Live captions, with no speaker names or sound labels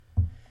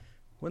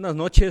Buenas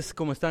noches,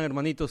 ¿cómo están,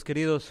 hermanitos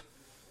queridos?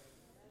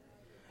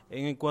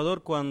 En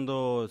Ecuador,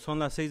 cuando son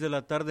las 6 de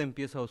la tarde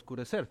empieza a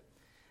oscurecer.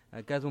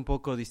 Acá es un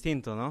poco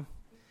distinto, ¿no?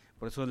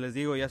 Por eso les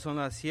digo, ya son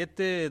las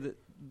 7,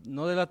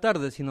 no de la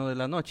tarde, sino de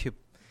la noche.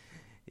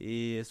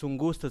 Y es un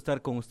gusto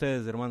estar con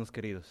ustedes, hermanos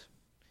queridos.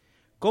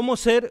 ¿Cómo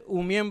ser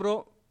un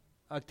miembro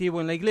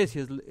activo en la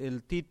iglesia? Es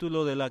el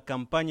título de la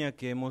campaña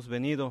que hemos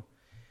venido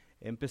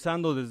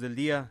empezando desde el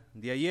día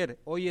de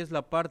ayer. Hoy es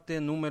la parte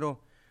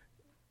número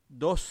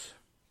 2.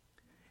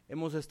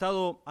 Hemos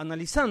estado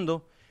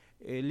analizando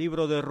el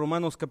libro de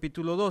Romanos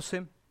capítulo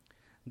 12,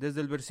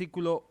 desde el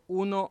versículo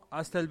 1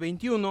 hasta el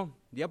 21,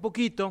 de a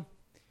poquito,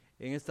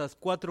 en estas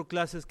 4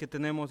 clases que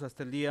tenemos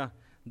hasta el día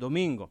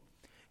domingo.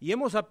 Y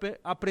hemos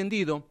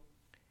aprendido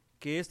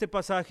que este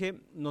pasaje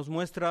nos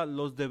muestra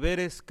los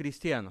deberes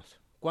cristianos.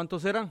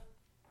 ¿Cuántos eran?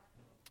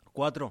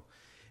 4.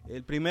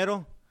 El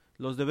primero,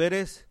 los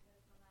deberes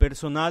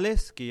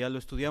personales, que ya lo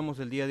estudiamos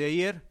el día de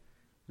ayer.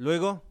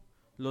 Luego,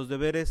 los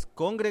deberes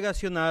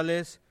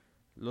congregacionales,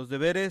 los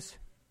deberes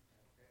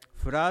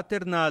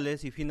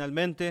fraternales y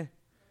finalmente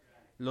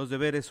los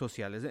deberes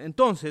sociales.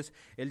 Entonces,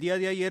 el día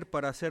de ayer,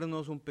 para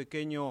hacernos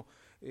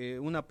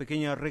una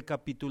pequeña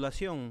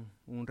recapitulación,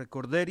 un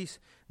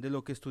recorderis de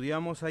lo que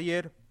estudiamos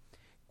ayer,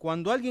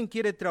 cuando alguien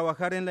quiere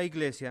trabajar en la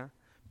iglesia,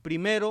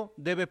 primero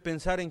debe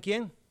pensar ¿en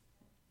quién?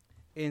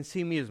 En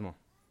sí mismo.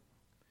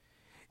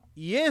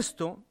 Y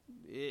esto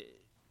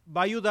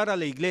va a ayudar a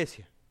la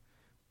iglesia.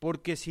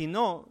 Porque si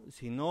no,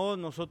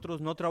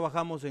 nosotros no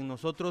trabajamos en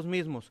nosotros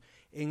mismos,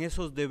 en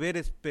esos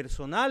deberes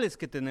personales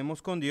que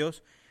tenemos con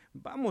Dios,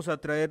 vamos a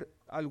traer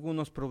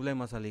algunos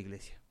problemas a la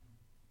iglesia.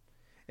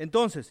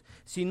 Entonces,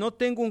 si no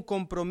tengo un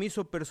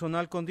compromiso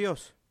personal con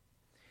Dios,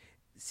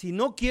 si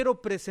no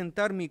quiero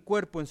presentar mi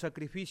cuerpo en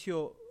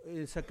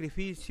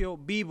sacrificio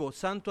vivo,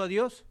 santo a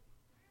Dios,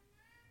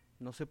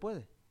 no se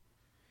puede.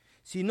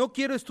 Si no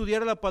quiero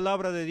estudiar la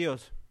palabra de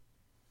Dios,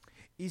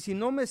 y si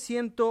no me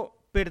siento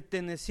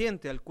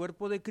perteneciente al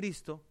cuerpo de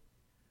Cristo,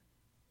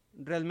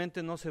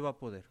 realmente no se va a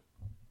poder.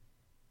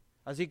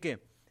 Así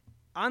que,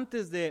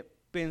 antes de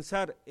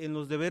pensar en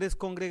los deberes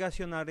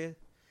congregacionales,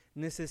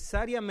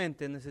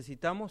 necesariamente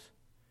necesitamos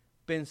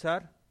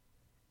pensar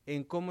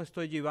en cómo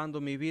estoy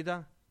llevando mi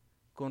vida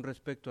con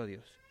respecto a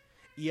Dios.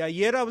 Y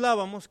ayer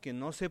hablábamos que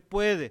no se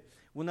puede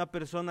una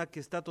persona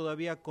que está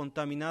todavía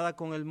contaminada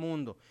con el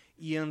mundo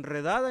y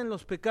enredada en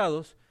los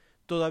pecados,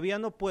 todavía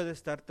no puede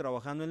estar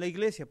trabajando en la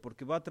iglesia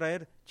porque va a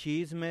traer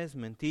chismes,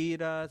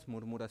 mentiras,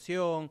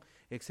 murmuración,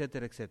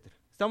 etcétera, etcétera.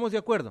 ¿Estamos de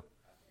acuerdo?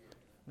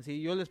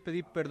 Así, yo les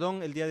pedí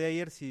perdón el día de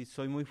ayer si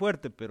soy muy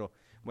fuerte, pero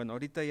bueno,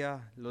 ahorita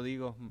ya lo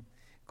digo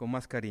con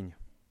más cariño.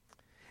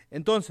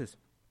 Entonces,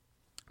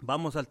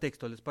 vamos al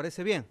texto, ¿les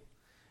parece bien?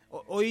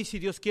 Hoy, si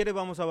Dios quiere,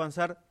 vamos a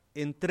avanzar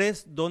en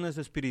 3 dones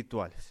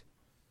espirituales.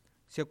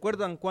 ¿Se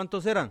acuerdan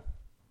cuántos eran?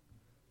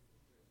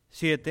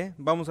 7,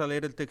 vamos a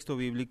leer el texto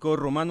bíblico,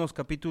 Romanos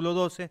capítulo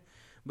 12,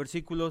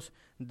 versículos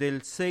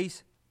del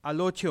 6 al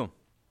 8.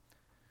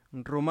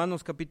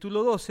 Romanos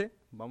capítulo 12,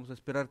 vamos a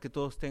esperar que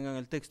todos tengan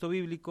el texto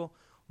bíblico,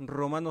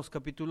 Romanos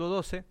capítulo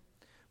 12,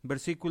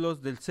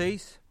 versículos del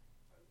 6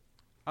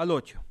 al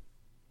 8.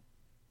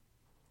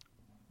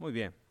 Muy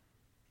bien.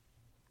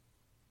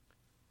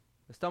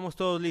 ¿Estamos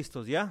todos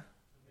listos ya?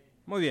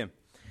 Muy bien.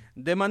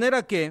 De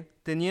manera que,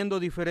 teniendo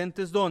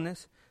diferentes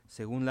dones,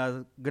 según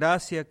la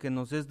gracia que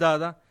nos es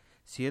dada,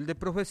 si el de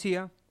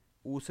profecía,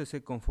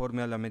 úsese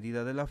conforme a la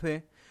medida de la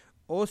fe,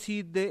 o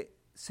si de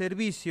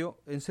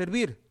servicio, en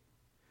servir,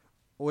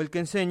 o el que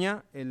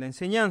enseña, en la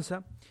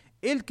enseñanza,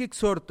 el que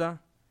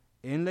exhorta,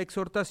 en la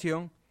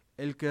exhortación,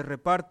 el que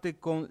reparte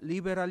con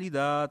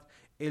liberalidad,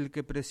 el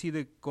que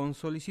preside con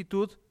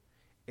solicitud,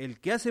 el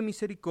que hace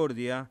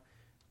misericordia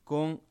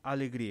con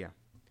alegría.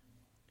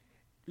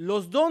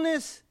 Los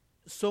dones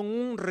son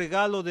un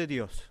regalo de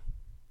Dios.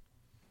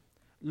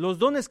 Los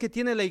dones que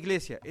tiene la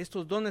iglesia,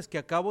 estos dones que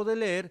acabo de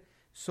leer,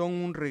 son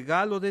un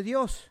regalo de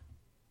Dios.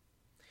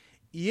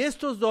 Y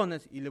estos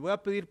dones, y le voy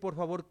a pedir por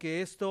favor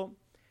que esto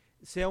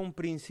sea un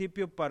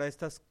principio para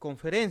estas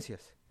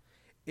conferencias,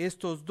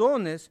 estos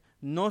dones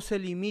no se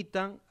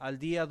limitan al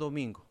día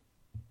domingo.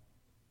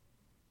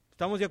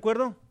 ¿Estamos de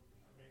acuerdo?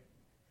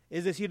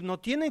 Es decir, no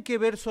tienen que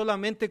ver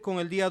solamente con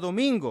el día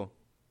domingo.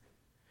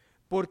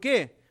 ¿Por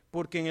qué?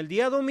 Porque en el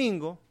día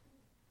domingo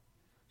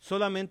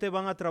solamente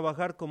van a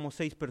trabajar como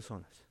 6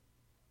 personas.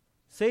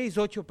 6,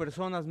 8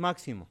 personas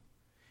máximo.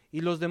 ¿Y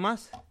los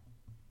demás?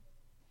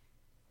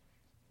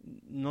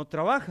 No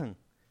trabajan.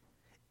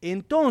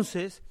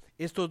 Entonces,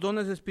 estos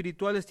dones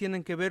espirituales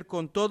tienen que ver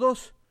con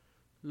todos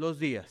los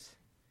días.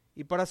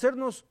 Y para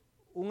hacernos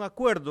un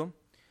acuerdo,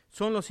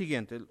 son los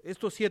siguientes,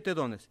 estos 7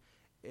 dones.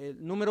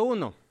 Número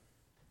 1,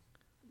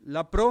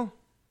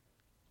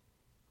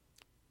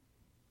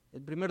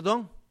 el primer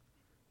don,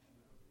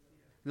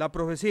 la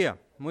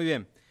profecía. Muy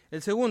bien.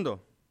 El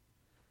segundo,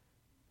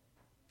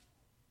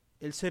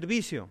 el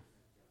servicio.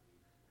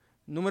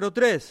 Número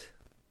 3,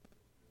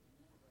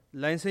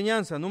 la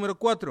enseñanza. Número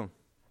 4,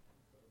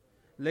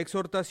 la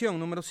exhortación.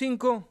 Número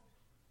 5,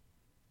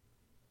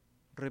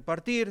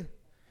 repartir. Número 6,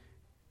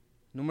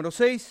 repartir. Número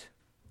 6,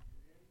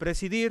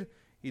 presidir.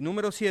 Y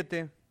número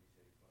 7,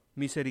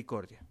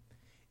 misericordia.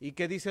 ¿Y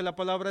qué dice la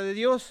palabra de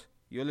Dios?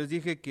 Yo les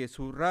dije que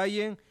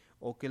subrayen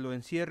o que lo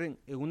encierren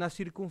en una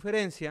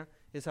circunferencia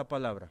esa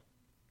palabra.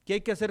 ¿Qué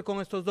hay que hacer con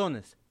estos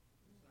dones?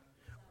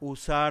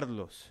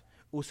 Usarlos.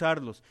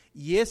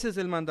 Y ese es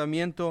el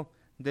mandamiento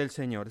del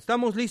Señor.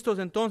 ¿Estamos listos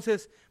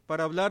entonces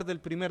para hablar del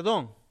primer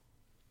don?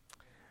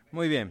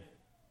 Muy bien.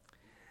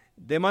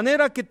 De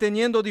manera que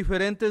teniendo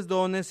diferentes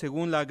dones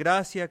según la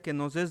gracia que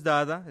nos es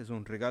dada, es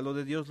un regalo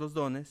de Dios los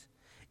dones,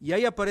 y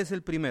ahí aparece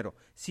el primero,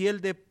 si el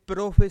de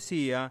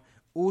profecía,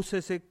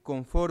 úsese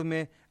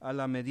conforme a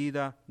la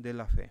medida de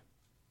la fe.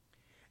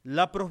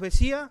 La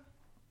profecía,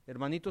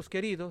 hermanitos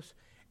queridos,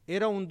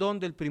 era un don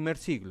del primer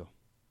siglo.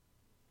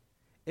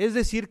 Es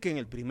decir, que en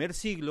el primer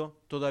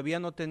siglo todavía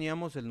no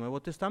teníamos el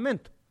Nuevo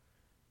Testamento.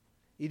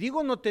 Y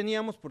digo no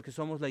teníamos porque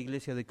somos la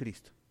Iglesia de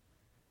Cristo.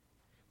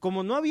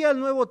 Como no había el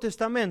Nuevo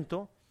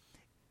Testamento,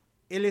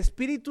 el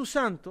Espíritu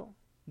Santo,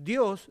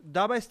 Dios,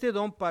 daba este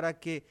don para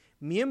que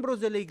miembros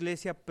de la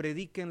Iglesia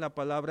prediquen la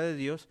palabra de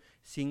Dios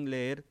sin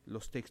leer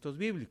los textos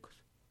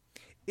bíblicos.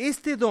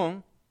 Este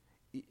don,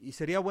 y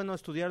sería bueno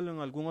estudiarlo en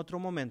algún otro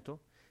momento,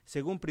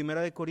 según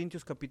 1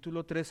 Corintios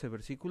capítulo 13,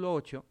 versículo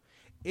 8,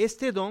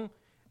 este don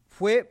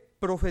fue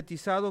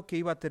profetizado que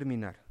iba a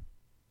terminar.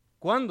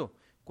 ¿Cuándo?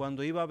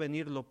 Cuando iba a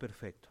venir lo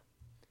perfecto.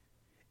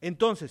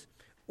 Entonces,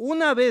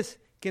 una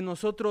vez que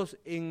nosotros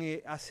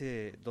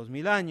hace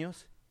 2000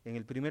 años, en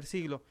el primer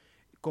siglo,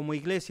 como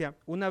iglesia,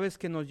 una vez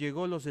que nos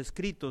llegó los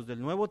escritos del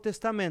Nuevo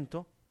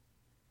Testamento,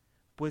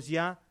 pues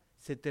ya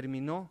se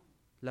terminó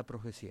la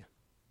profecía.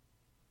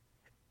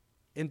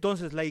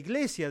 Entonces, la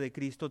Iglesia de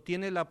Cristo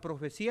tiene la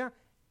profecía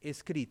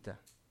escrita.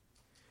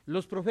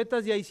 Los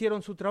profetas ya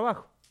hicieron su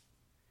trabajo.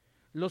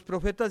 Los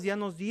profetas ya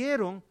nos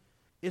dieron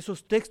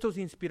esos textos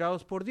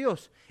inspirados por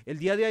Dios. El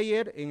día de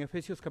ayer, en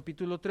Efesios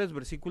capítulo 3,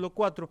 versículo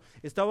 4,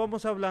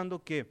 estábamos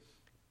hablando que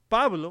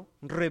Pablo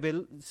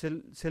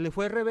se le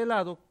fue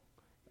revelado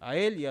a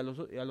él y a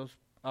los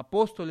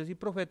apóstoles y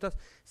profetas,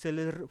 se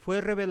les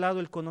fue revelado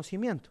el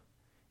conocimiento.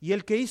 ¿Y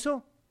el que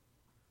hizo?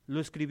 Lo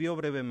escribió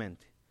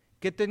brevemente.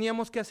 ¿Qué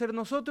teníamos que hacer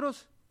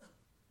nosotros?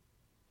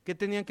 ¿Qué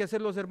tenían que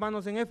hacer los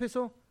hermanos en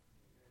Éfeso?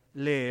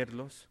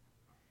 Leerlos.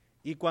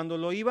 Y cuando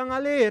lo iban a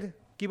leer,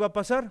 ¿qué iba a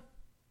pasar?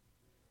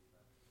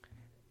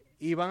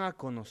 Iban a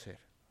conocer,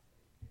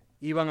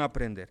 iban a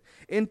aprender.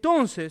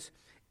 Entonces,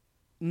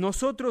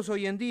 nosotros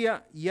hoy en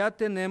día ya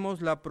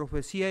tenemos la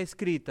profecía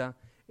escrita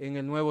en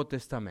el Nuevo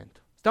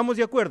Testamento. ¿Estamos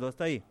de acuerdo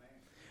hasta ahí?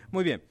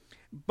 Muy bien.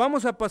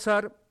 Vamos a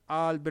pasar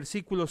al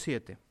versículo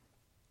 7.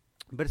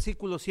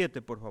 Versículo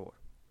 7, por favor.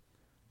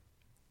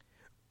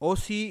 O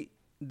si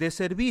de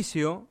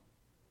servicio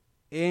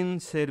en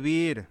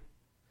servir.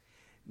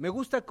 Me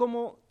gusta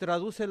cómo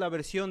traduce la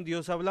versión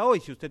Dios habla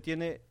hoy. Si usted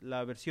tiene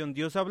la versión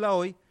Dios habla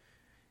hoy,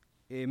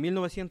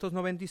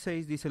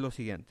 1996 dice lo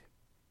siguiente: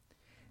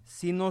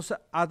 si nos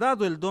ha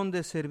dado el don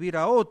de servir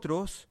a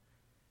otros,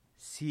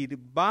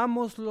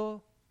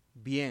 sirvámoslo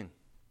bien,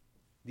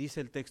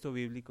 dice el texto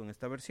bíblico en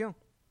esta versión.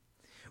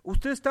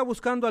 Usted está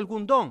buscando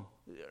algún don,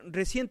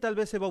 recién tal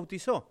vez se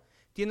bautizó,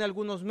 tiene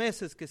algunos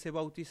meses que se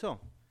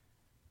bautizó,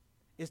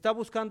 está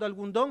buscando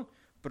algún don,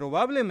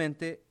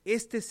 probablemente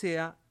este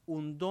sea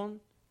un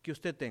don que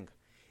usted tenga.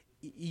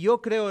 Y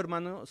yo creo,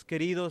 hermanos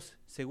queridos,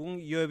 según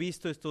yo he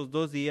visto estos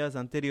 2 días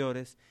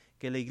anteriores,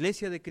 que la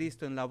Iglesia de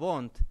Cristo en la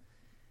Bond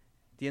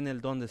tiene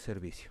el don de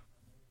servicio.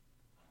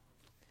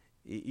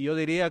 Y yo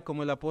diría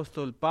como el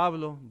apóstol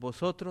Pablo,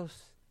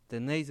 vosotros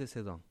tenéis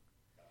ese don.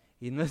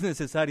 Y no es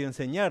necesario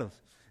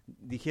enseñaros,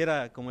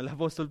 dijera como el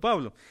apóstol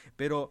Pablo.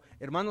 Pero,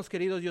 hermanos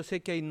queridos, yo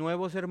sé que hay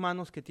nuevos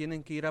hermanos que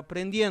tienen que ir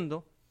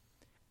aprendiendo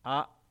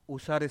a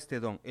usar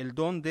este don, el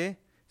don de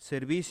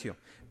servicio.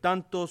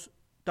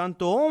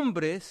 Tanto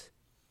hombres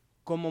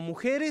como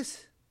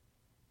mujeres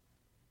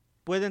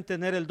pueden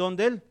tener el don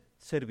del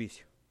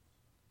servicio.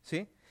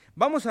 ¿Sí?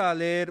 Vamos a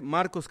leer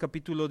Marcos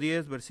capítulo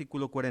 10,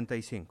 versículo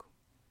 45.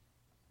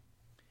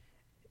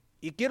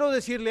 Y quiero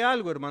decirle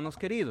algo, hermanos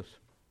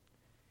queridos.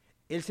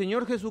 El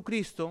Señor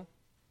Jesucristo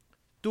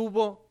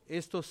tuvo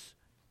estos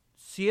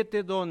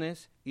 7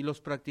 dones y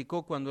los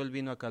practicó cuando Él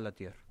vino acá a la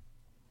tierra.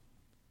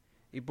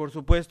 Y por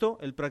supuesto,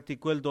 Él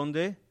practicó el don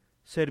de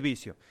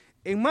servicio.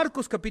 En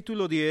Marcos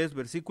capítulo 10,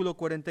 versículo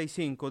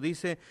 45,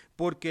 dice,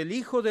 porque el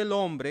Hijo del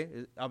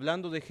Hombre,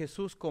 hablando de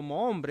Jesús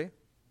como hombre,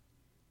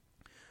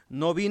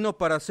 no vino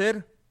para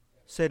ser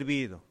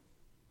servido,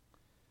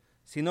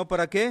 sino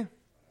 ¿para qué?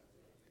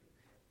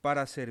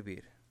 Para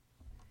servir.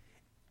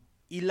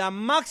 Y la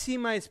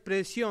máxima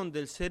expresión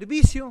del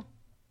servicio,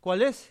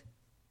 ¿cuál es?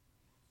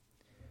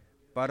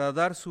 Para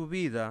dar su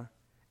vida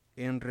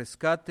en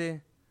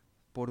rescate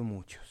por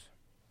muchos.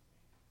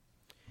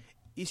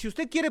 Y si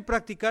usted quiere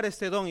practicar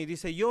este don y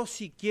dice, yo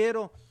sí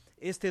quiero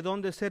este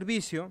don de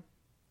servicio,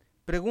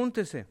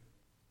 pregúntese,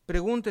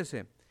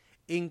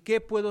 ¿en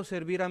qué puedo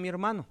servir a mi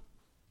hermano?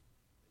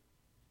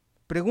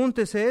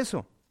 Pregúntese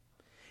eso.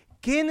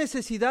 ¿Qué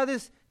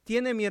necesidades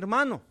tiene mi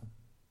hermano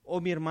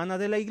o mi hermana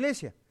de la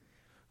iglesia?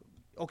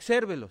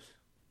 Obsérvelos.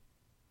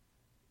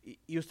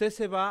 Y usted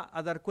se va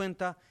a dar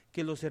cuenta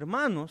que los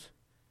hermanos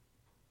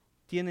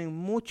tienen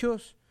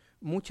muchas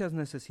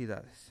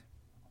necesidades.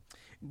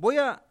 Voy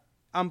a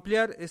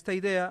ampliar esta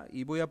idea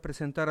y voy a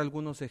presentar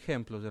algunos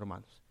ejemplos,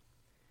 hermanos.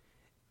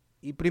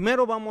 Y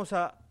primero vamos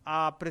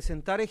a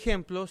presentar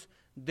ejemplos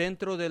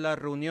dentro de la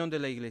reunión de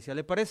la iglesia.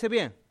 ¿Le parece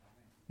bien?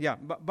 Ya,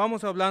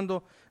 vamos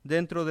hablando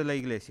dentro de la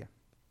iglesia.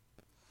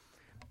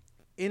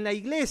 En la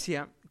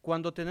iglesia,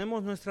 cuando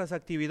tenemos nuestras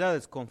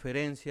actividades,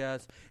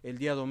 conferencias, el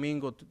día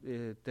domingo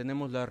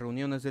tenemos las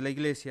reuniones de la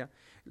iglesia,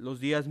 los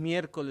días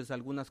miércoles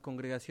algunas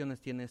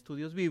congregaciones tienen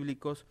estudios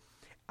bíblicos,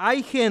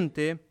 hay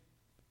gente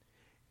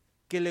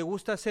que le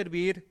gusta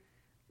servir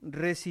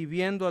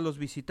recibiendo a los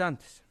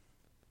visitantes.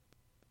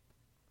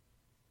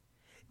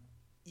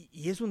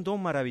 Y es un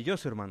don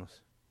maravilloso,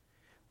 hermanos,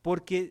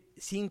 porque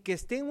sin que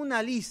esté en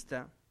una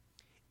lista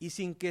y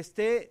sin que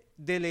esté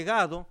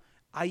delegado,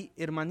 hay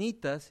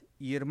hermanitas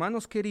y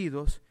hermanos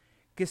queridos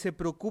que se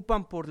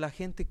preocupan por la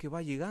gente que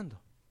va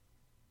llegando.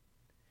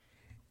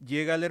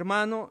 Llega el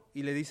hermano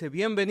y le dice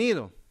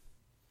bienvenido,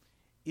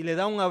 y le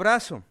da un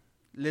abrazo,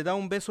 le da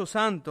un beso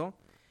santo,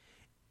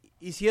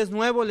 y si es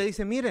nuevo le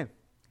dice mire,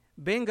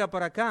 venga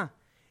para acá,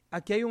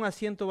 aquí hay un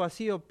asiento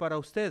vacío para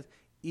usted,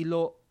 y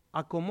lo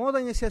acomoda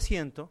en ese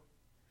asiento,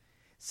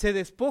 se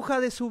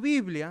despoja de su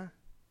Biblia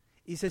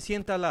y se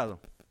sienta al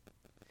lado.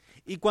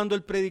 Y cuando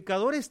el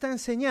predicador está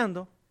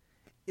enseñando,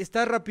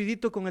 está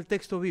rapidito con el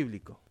texto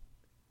bíblico,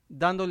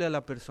 dándole a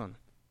la persona.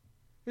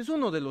 Es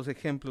uno de los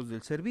ejemplos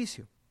del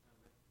servicio.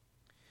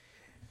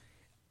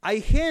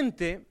 Hay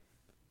gente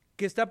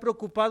que está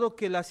preocupado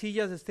que las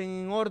sillas estén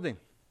en orden.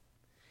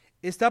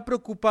 Está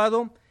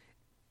preocupado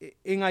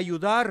en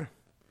ayudar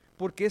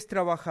porque es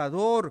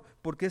trabajador,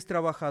 porque es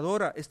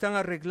trabajadora. Están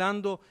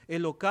arreglando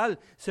el local,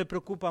 se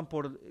preocupan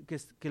por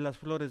que las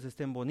flores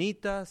estén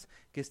bonitas,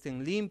 que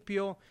estén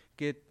limpio,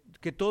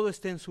 que todo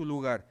esté en su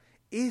lugar.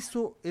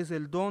 Eso es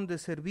el don de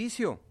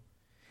servicio.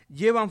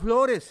 Llevan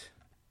flores,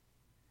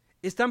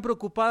 están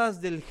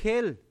preocupadas del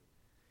gel,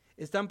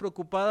 están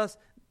preocupadas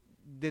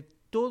de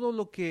todo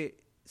lo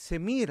que se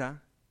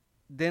mira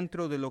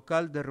dentro del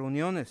local de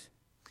reuniones.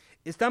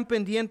 Están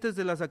pendientes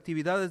de las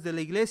actividades de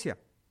la iglesia.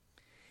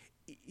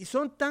 Y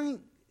son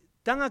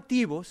tan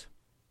activos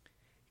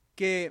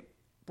que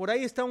por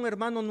ahí está un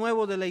hermano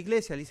nuevo de la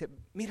iglesia. Le dice,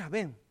 mira,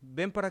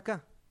 ven para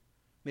acá.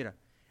 Mira,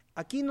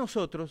 aquí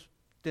nosotros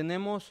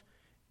tenemos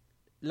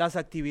las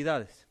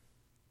actividades.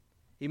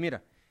 Y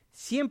mira,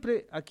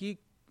 siempre aquí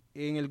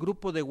en el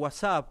grupo de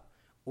WhatsApp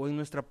o en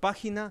nuestra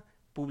página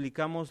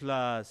publicamos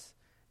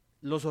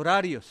los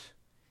horarios.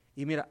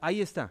 Y mira,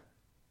 ahí está.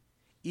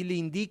 Y le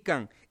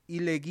indican, y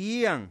le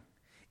guían,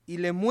 y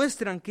le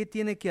muestran qué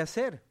tiene que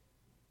hacer.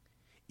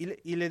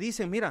 Y le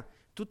dicen, mira,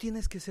 tú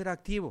tienes que ser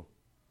activo.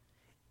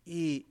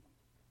 Y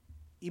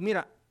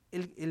mira,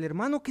 el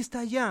hermano que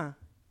está allá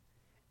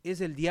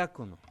es el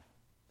diácono.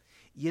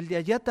 Y el de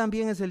allá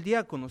también es el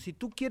diácono. Si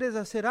tú quieres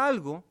hacer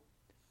algo,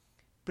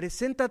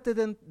 preséntate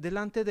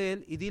delante de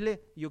él y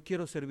dile, yo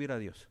quiero servir a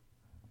Dios.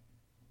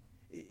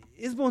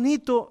 Es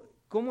bonito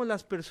cómo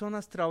las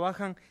personas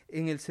trabajan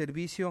en el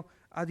servicio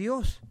a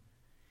Dios.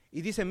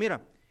 Y dice,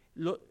 mira,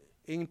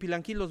 en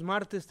Pilanquí los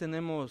martes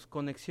tenemos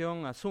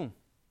conexión a Zoom,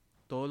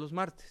 todos los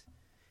martes.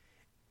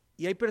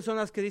 Y hay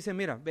personas que dicen,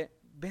 mira,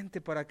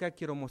 vente para acá,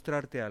 quiero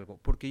mostrarte algo,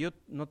 porque yo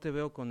no te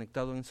veo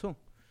conectado en Zoom.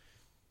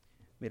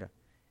 Mira,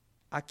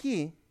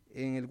 aquí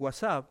en el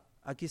WhatsApp,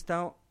 aquí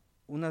están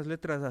unas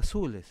letras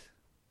azules.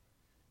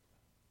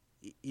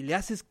 Y le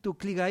haces tu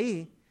clic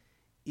ahí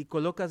y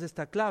colocas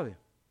esta clave.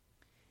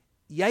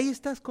 Y ahí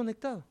estás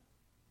conectado.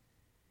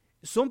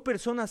 Son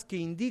personas que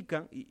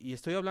indican, y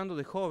estoy hablando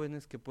de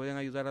jóvenes que pueden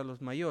ayudar a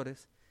los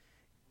mayores,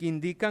 que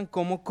indican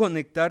cómo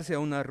conectarse a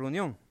una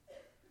reunión.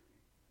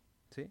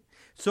 ¿Sí?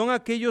 Son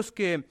aquellos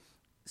que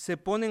se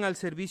ponen al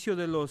servicio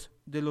de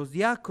los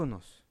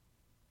diáconos.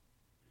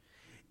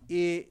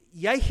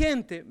 Y hay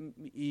gente,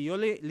 y yo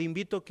le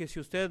invito que si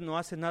usted no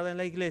hace nada en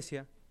la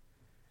iglesia,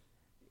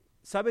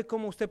 ¿sabe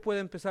cómo usted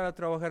puede empezar a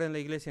trabajar en la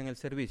iglesia en el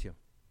servicio?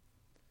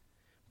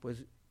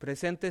 Pues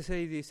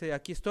preséntese y dice,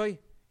 aquí estoy.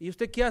 ¿Y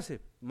usted qué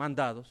hace?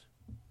 Mandados.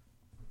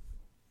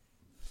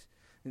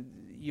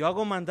 Yo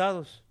hago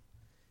mandados.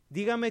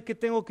 Dígame qué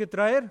tengo que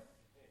traer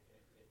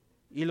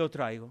y lo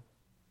traigo.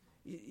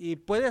 Y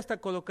puede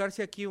hasta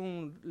colocarse aquí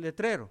un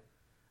letrero.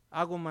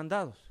 Hago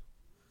mandados.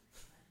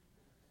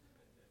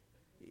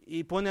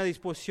 Y pone a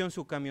disposición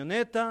su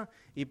camioneta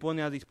y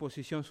pone a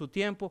disposición su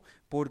tiempo.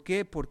 ¿Por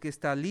qué? Porque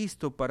está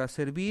listo para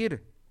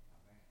servir.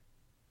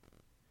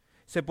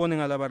 Se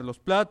ponen a lavar los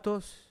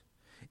platos.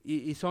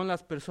 Y son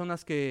las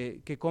personas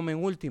que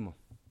comen último.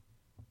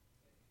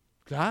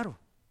 Claro,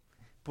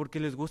 porque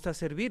les gusta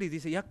servir y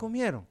dice, ya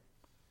comieron,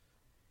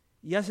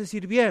 ya se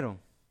sirvieron,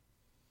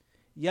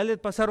 ya les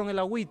pasaron el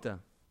agüita,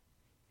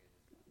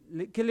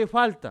 ¿qué le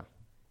falta?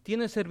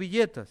 Tiene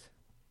servilletas.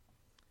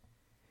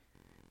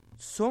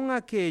 Son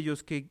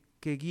aquellos que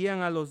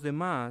guían a los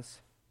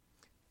demás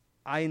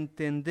a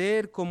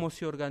entender cómo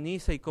se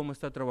organiza y cómo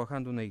está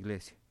trabajando una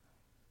iglesia.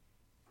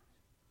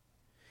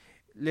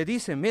 Le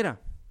dicen,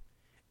 mira,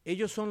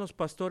 Ellos son los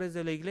pastores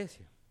de la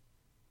iglesia.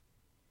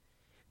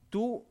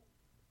 Tú,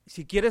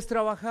 si quieres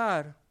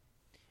trabajar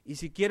y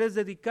si quieres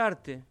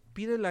dedicarte,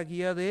 pide la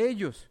guía de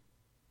ellos.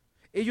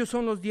 Ellos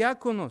son los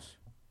diáconos.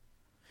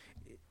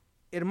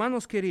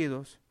 Hermanos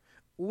queridos,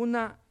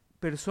 una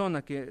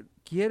persona que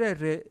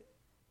quiere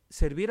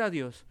servir a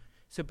Dios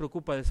se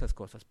preocupa de esas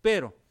cosas.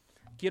 Pero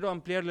quiero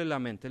ampliarle la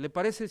mente. ¿Le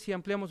parece si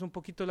ampliamos un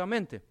poquito la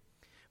mente?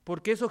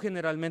 Porque eso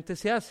generalmente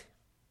se hace.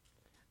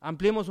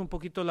 Ampliemos un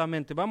poquito la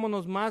mente.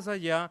 Vámonos más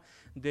allá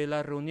de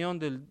la reunión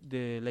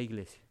de la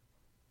iglesia.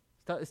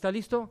 ¿Está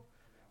listo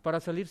para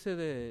salirse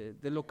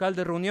del local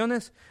de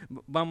reuniones?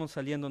 Vamos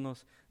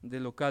saliéndonos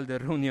del local de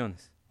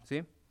reuniones,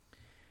 ¿sí?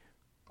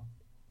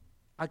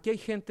 Aquí hay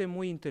gente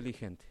muy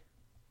inteligente.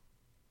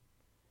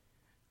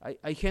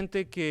 Hay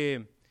gente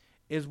que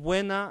es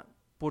buena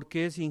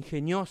porque es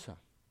ingeniosa.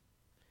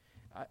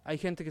 Hay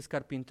gente que es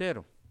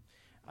carpintero.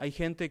 Hay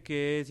gente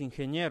que es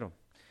ingeniero.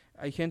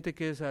 Hay gente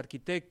que es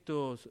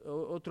arquitectos.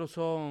 Otros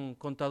son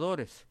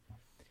contadores.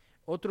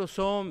 Otros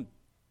son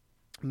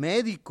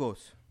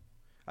médicos.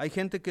 Hay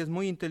gente que es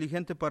muy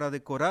inteligente para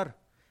decorar.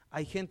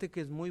 Hay gente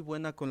que es muy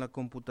buena con la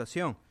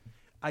computación.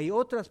 Hay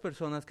otras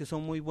personas que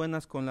son muy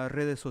buenas con las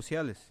redes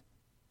sociales.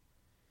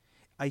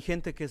 Hay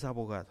gente que es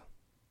abogado.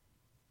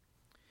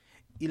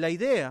 Y la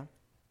idea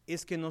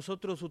es que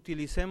nosotros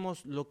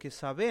utilicemos lo que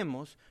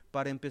sabemos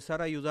para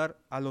empezar a ayudar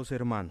a los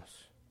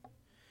hermanos.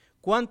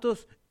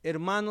 ¿Cuántos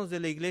hermanos de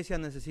la iglesia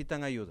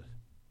necesitan ayuda?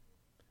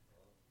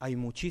 Hay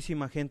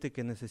muchísima gente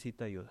que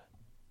necesita ayuda.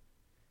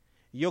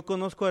 Yo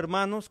conozco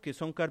hermanos que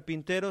son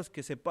carpinteros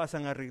que se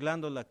pasan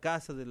arreglando la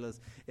casa de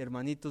los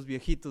hermanitos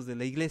viejitos de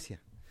la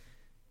iglesia.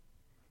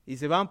 Y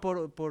se van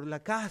por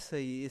la casa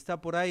y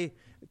está por ahí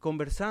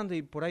conversando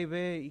y por ahí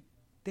ve, y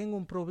tengo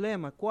un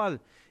problema.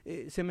 ¿Cuál?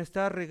 Se me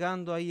está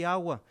regando ahí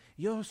agua.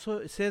 Yo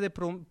sé de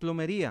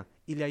plomería,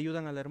 y le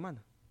ayudan a la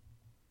hermana.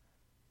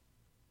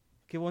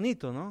 Qué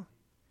bonito, ¿no?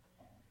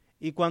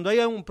 Y cuando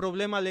haya un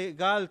problema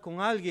legal con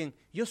alguien,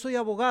 yo soy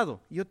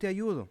abogado, yo te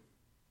ayudo.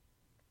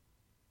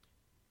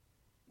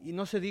 Y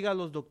no se diga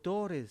los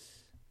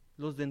doctores,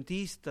 los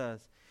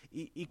dentistas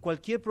y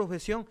cualquier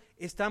profesión,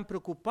 están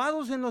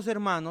preocupados en los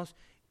hermanos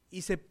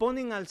y se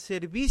ponen al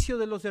servicio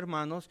de los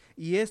hermanos,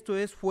 y esto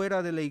es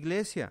fuera de la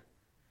iglesia.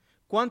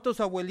 ¿Cuántos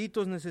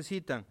abuelitos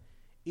necesitan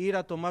ir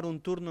a tomar un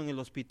turno en el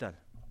hospital?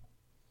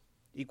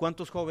 ¿Y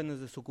cuántos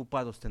jóvenes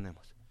desocupados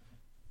tenemos?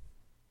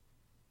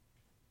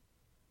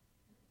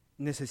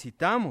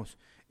 Necesitamos,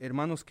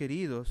 hermanos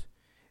queridos,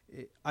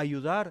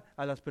 ayudar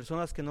a las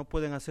personas que no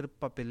pueden hacer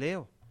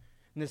papeleo.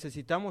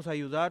 Necesitamos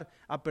ayudar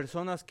a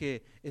personas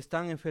que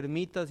están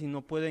enfermitas y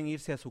no pueden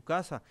irse a su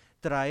casa,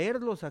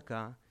 traerlos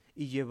acá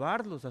y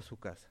llevarlos a su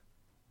casa.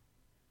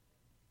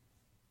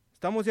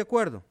 ¿Estamos de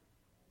acuerdo?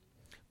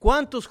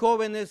 ¿Cuántos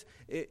jóvenes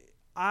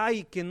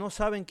hay que no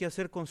saben qué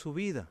hacer con su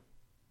vida?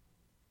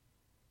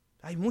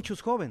 Hay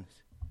muchos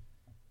jóvenes.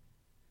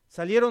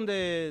 Salieron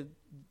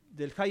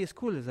del high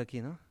school, es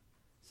aquí, ¿no?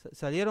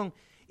 Salieron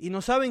y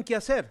no saben qué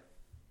hacer.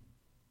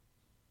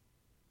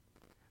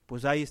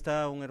 Pues ahí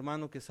está un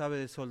hermano que sabe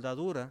de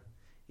soldadura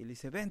y le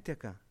dice, vente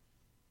acá,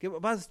 ¿qué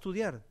vas a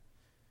estudiar?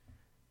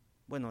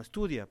 Bueno,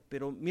 estudia,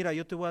 pero mira,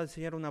 yo te voy a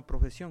enseñar una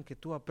profesión, que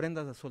tú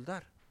aprendas a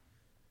soldar.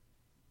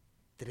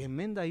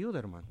 Tremenda ayuda,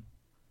 hermano.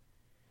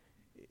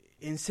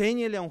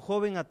 Enséñele a un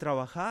joven a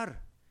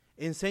trabajar,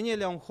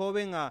 enséñele a un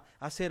joven a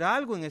hacer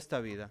algo en esta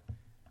vida,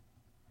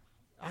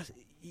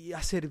 y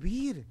a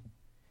servir,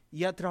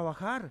 y a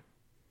trabajar.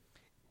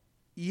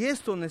 Y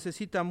esto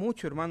necesita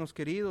mucho, hermanos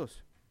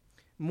queridos,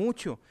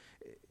 mucho.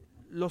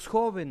 Los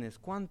jóvenes,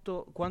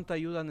 ¿cuánta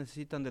ayuda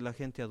necesitan de la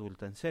gente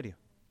adulta? En serio.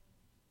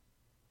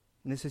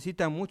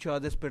 Necesitan mucho, a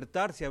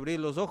despertarse, a abrir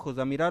los ojos,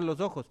 a mirar los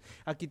ojos,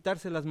 a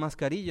quitarse las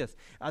mascarillas,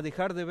 a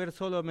dejar de ver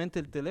solamente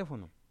el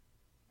teléfono.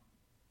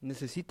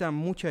 Necesitan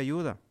mucha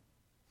ayuda.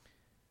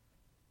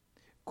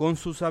 Con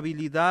sus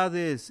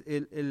habilidades,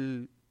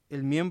 el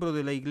miembro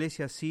de la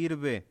iglesia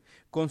sirve.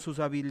 Con sus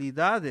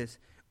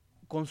habilidades,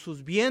 con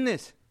sus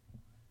bienes,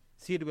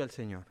 sirve al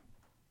Señor.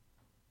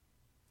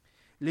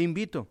 Le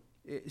invito,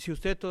 si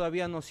usted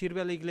todavía no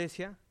sirve a la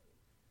iglesia,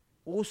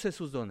 use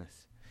sus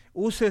dones.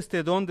 Use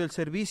este don del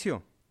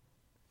servicio.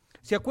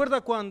 ¿Se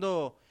acuerda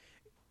cuando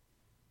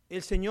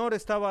el Señor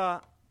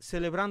estaba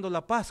celebrando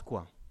la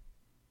Pascua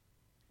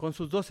con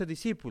sus 12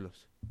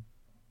 discípulos?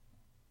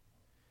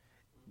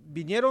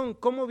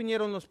 ¿Cómo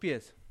vinieron los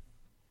pies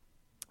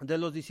de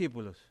los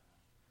discípulos?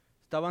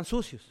 Estaban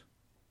sucios.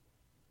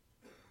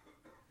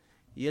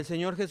 Y el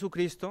Señor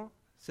Jesucristo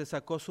se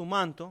sacó su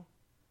manto,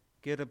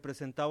 que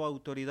representaba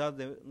autoridad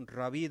de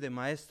rabí, de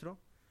maestro,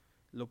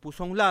 lo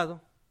puso a un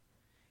lado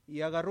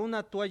y agarró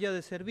una toalla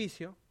de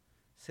servicio,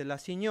 se la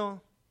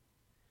ciñó,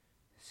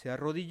 se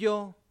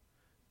arrodilló,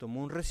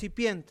 tomó un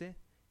recipiente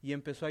y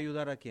empezó a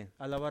ayudar ¿a quién?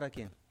 ¿A lavar a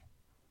quién?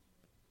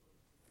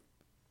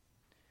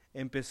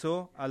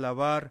 Empezó a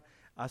lavar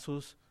a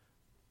sus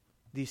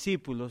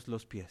discípulos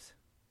los pies.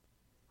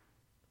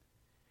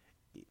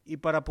 Y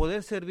para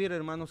poder servir,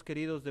 hermanos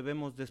queridos,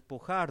 debemos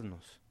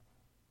despojarnos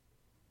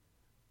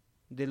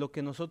de lo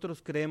que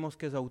nosotros creemos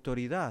que es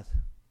autoridad.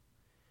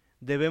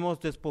 Debemos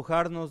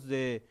despojarnos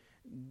de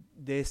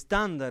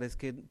estándares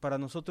que para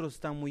nosotros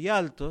están muy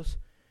altos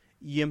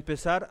y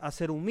empezar a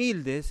ser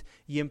humildes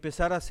y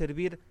empezar a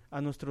servir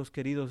a nuestros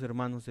queridos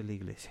hermanos de la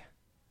iglesia.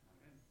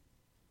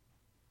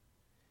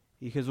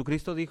 Y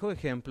Jesucristo dijo,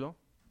 ejemplo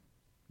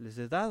les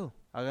he dado,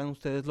 hagan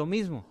ustedes lo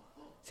mismo.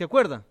 ¿Se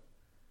acuerdan?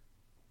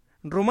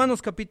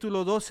 Romanos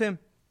capítulo 12,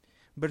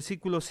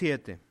 versículo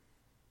 7.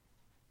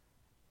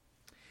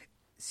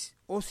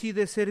 O si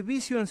de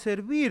servicio en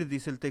servir,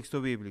 dice el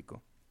texto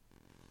bíblico.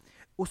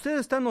 ¿Usted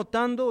está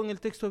notando en el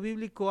texto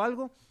bíblico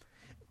algo?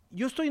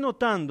 Yo estoy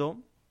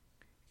notando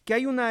que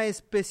hay una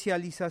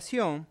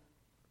especialización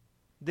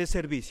de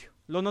servicio.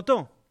 ¿Lo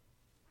notó?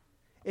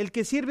 ¿El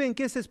que sirve en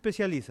qué se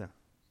especializa?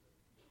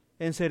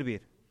 En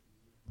servir.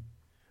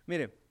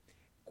 Mire,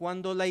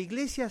 cuando la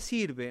iglesia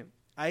sirve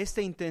a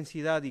esta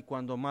intensidad y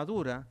cuando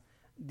madura,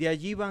 de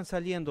allí van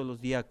saliendo los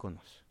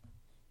diáconos.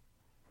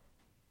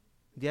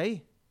 De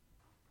ahí,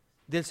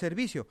 del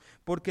servicio,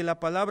 porque la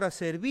palabra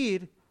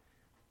servir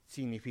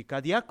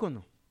significa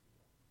diácono.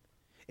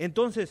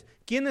 Entonces,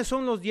 ¿quiénes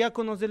son los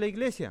diáconos de la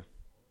iglesia?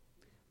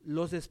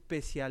 Los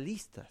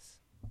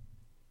especialistas.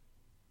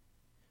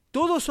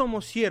 Todos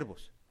somos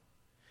siervos,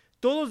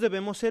 todos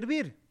debemos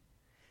servir,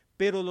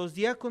 pero los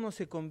diáconos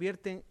se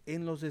convierten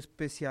en los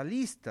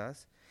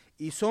especialistas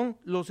y son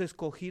los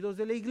escogidos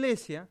de la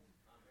iglesia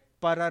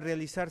para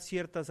realizar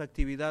ciertas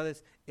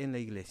actividades en la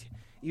iglesia.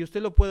 Y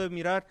usted lo puede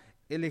mirar,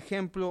 el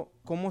ejemplo,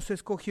 cómo se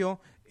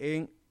escogió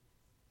en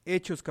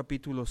Hechos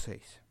capítulo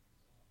 6.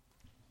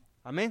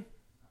 Amén.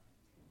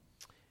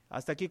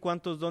 ¿Hasta aquí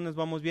cuántos dones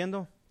vamos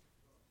viendo?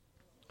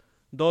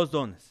 2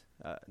 dones.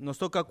 ¿Nos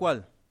toca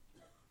cuál?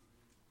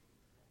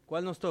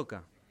 ¿Cuál nos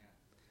toca?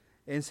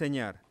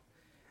 Enseñar.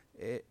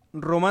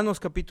 Romanos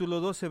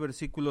capítulo 12,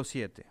 versículo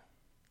 7.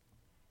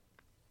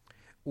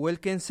 O el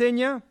que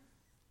enseña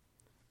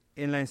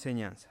en la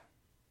enseñanza.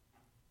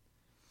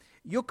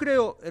 Yo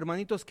creo,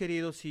 hermanitos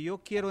queridos, si yo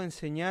quiero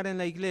enseñar en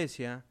la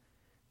iglesia,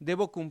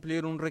 debo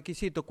cumplir un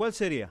requisito. ¿Cuál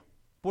sería?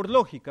 Por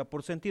lógica,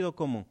 por sentido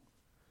común.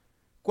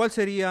 ¿Cuál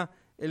sería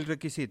el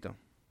requisito?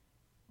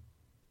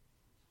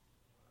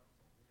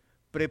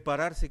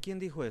 Prepararse. ¿Quién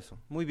dijo eso?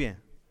 Muy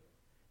bien.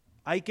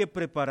 Hay que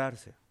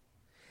prepararse.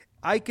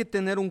 Hay que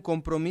tener un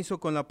compromiso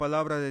con la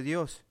palabra de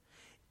Dios.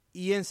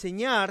 Y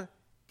enseñar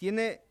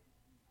tiene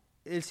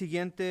el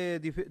siguiente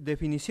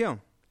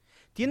definición.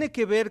 Tiene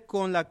que ver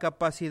con la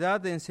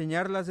capacidad de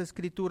enseñar las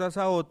escrituras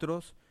a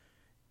otros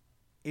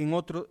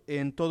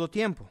en todo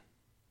tiempo.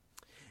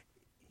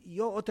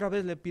 Yo otra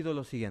vez le pido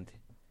lo siguiente.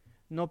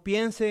 No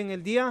piense en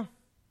el día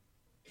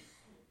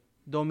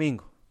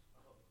domingo.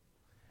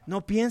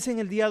 No piense en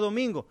el día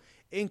domingo.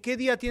 ¿En qué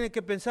día tiene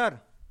que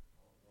pensar?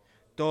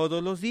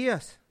 Todos los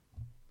días.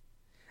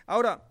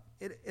 Ahora,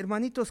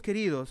 hermanitos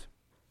queridos,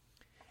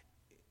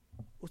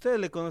 ustedes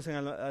le conocen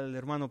al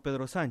hermano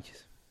Pedro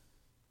Sánchez.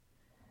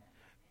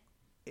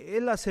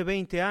 Él hace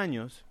 20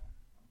 años,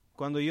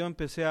 cuando yo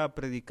empecé a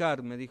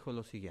predicar, me dijo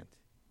lo siguiente.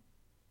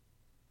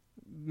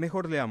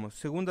 Mejor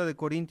leamos, 2 de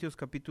Corintios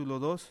capítulo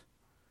 2,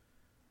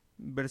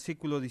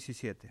 versículo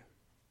 17.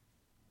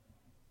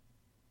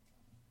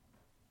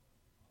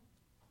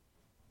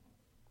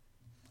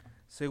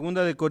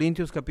 Segunda de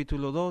Corintios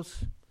capítulo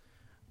 2,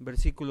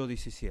 versículo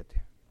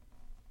 17.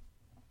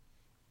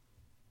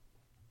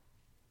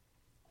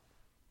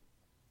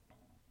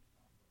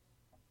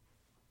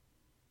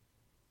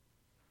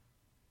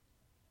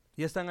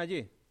 ¿Ya están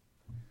allí?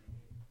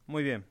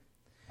 Muy bien.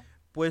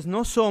 Pues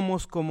no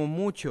somos como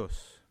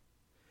muchos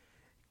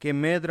que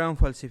medran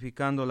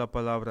falsificando la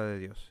palabra de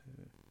Dios.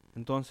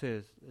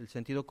 Entonces, el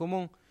sentido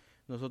común,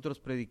 nosotros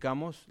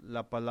predicamos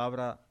la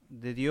palabra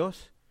de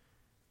Dios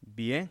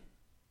bien,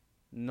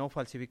 no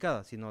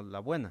falsificada, sino la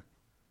buena.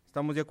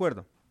 ¿Estamos de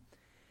acuerdo?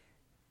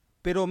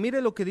 Pero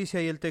mire lo que dice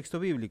ahí el texto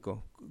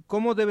bíblico.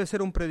 ¿Cómo debe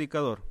ser un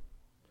predicador?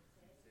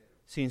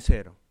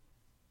 Sincero.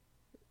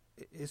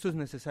 Eso es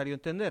necesario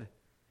entender.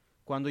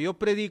 Cuando yo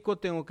predico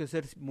tengo que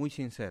ser muy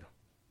sincero.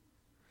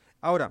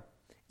 Ahora,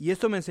 y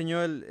esto me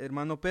enseñó el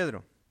hermano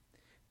Pedro,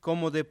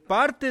 como de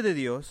parte de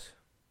Dios,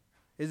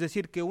 es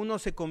decir, que uno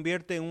se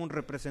convierte en un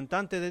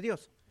representante de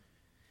Dios.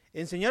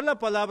 Enseñar la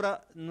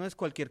palabra no es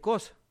cualquier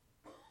cosa.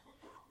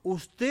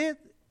 Usted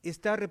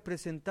está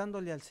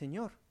representándole al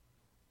Señor.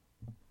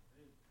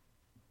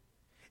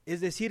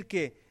 Es decir,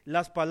 que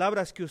las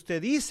palabras que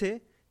usted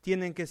dice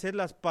tienen que ser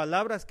las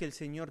palabras que el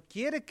Señor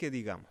quiere que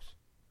digamos.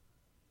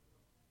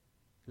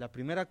 La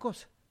primera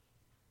cosa.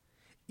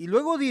 Y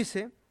luego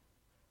dice,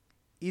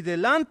 y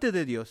delante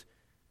de Dios.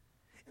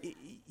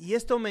 Y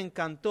esto me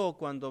encantó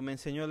cuando me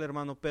enseñó el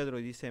hermano Pedro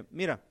y dice,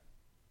 mira,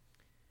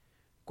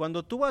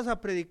 cuando tú vas a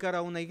predicar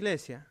a una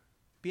iglesia,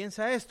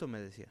 piensa esto,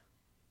 me decía.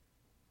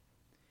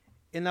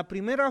 En la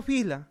primera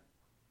fila,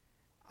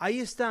 ahí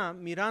está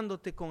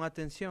mirándote con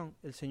atención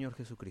el Señor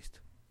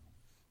Jesucristo.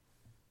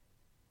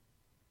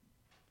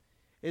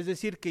 Es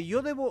decir, que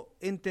yo debo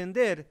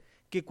entender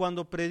que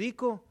cuando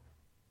predico,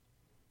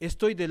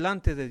 estoy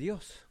delante de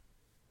Dios.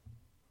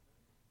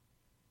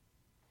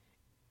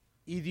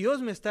 Y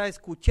Dios me está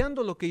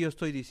escuchando lo que yo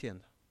estoy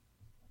diciendo.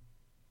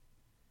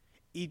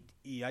 Y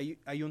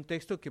hay un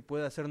texto que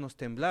puede hacernos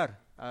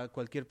temblar a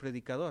cualquier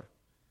predicador,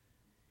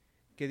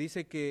 que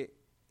dice que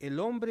el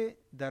hombre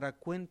dará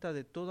cuenta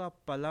de toda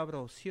palabra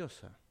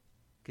ociosa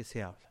que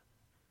se habla.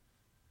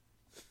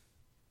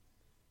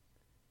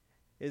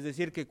 Es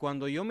decir, que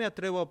cuando yo me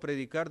atrevo a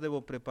predicar,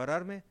 debo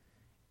prepararme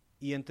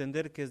y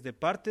entender que es de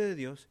parte de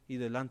Dios y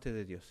delante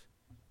de Dios.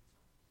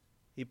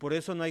 Y por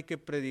eso no hay que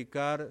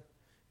predicar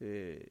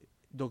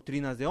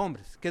doctrinas de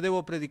hombres. ¿Qué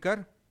debo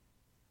predicar?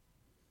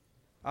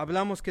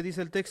 ¿Hablamos qué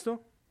dice el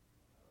texto?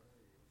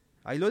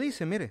 Ahí lo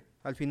dice, mire,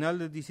 al final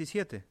del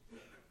 17.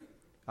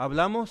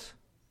 Hablamos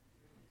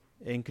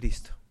en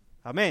Cristo.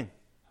 Amén.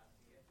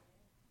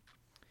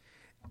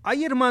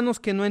 Hay hermanos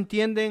que no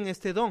entienden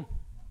este don.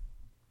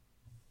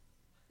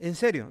 En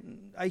serio,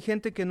 hay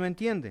gente que no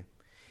entiende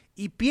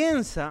y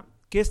piensa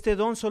que este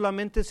don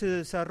solamente se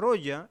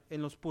desarrolla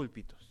en los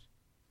púlpitos.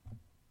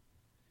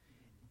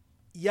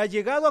 Y ha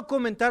llegado a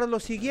comentar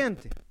lo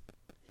siguiente: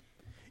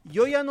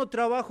 yo ya no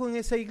trabajo en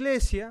esa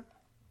iglesia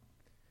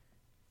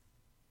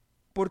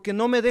porque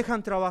no me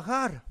dejan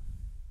trabajar.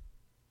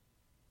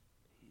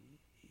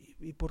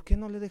 ¿Y por qué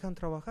no le dejan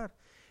trabajar?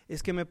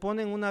 Es que me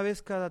ponen una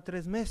vez cada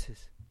 3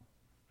 meses.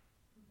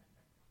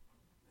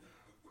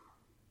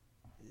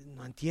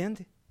 No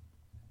entiende.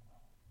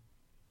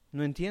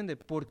 No entiende.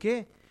 ¿Por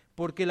qué?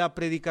 Porque la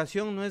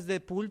predicación no es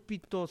de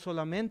púlpito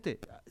solamente.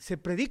 Se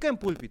predica en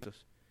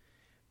púlpitos.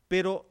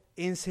 Pero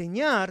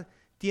enseñar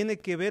tiene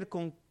que ver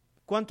con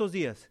 ¿cuántos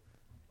días?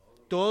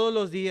 Todos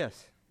los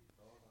días.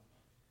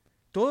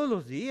 Todos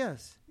los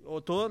días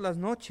o todas las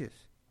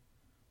noches.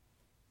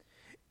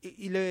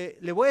 Y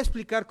le voy a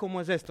explicar cómo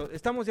es esto.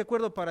 ¿Estamos de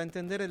acuerdo para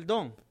entender el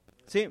don?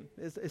 Sí,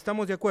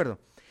 estamos de acuerdo.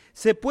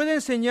 Se puede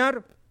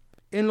enseñar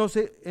en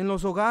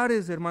los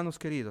hogares, hermanos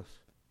queridos.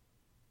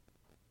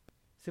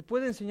 Se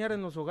puede enseñar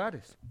en los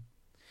hogares.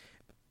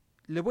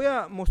 Le voy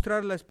a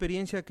mostrar la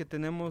experiencia que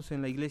tenemos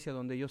en la iglesia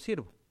donde yo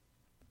sirvo.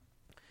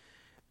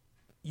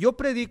 Yo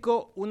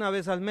predico una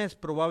vez al mes,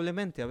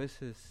 probablemente, a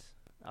veces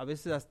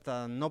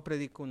hasta no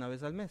predico una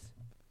vez al mes,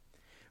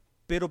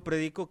 pero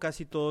predico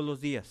casi todos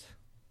los días.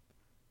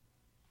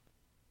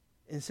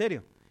 En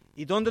serio.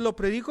 ¿Y dónde lo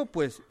predico?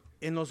 Pues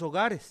en los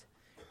hogares,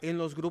 en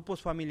los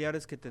grupos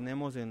familiares que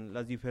tenemos en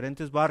los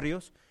diferentes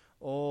barrios,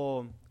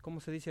 o,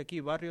 ¿cómo se dice aquí?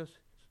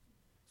 Barrios,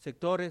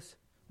 sectores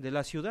de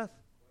la ciudad.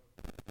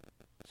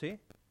 ¿Sí?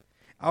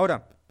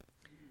 Ahora,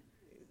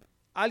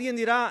 alguien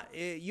dirá,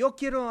 yo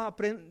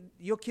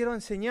quiero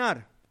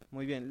enseñar.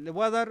 Muy bien, le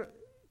voy a dar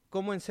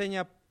cómo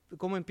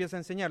empieza a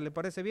enseñar. ¿Le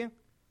parece bien?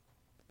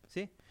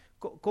 ¿Sí?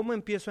 ¿Cómo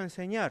empiezo a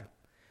enseñar?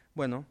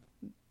 Bueno,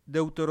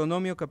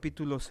 Deuteronomio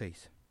capítulo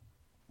 6.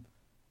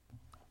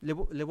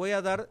 Le voy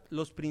a dar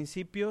los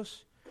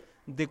principios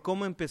de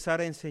cómo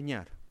empezar a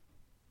enseñar.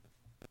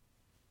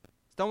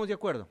 ¿Estamos de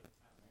acuerdo?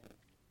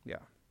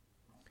 Ya.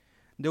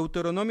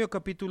 Deuteronomio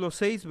capítulo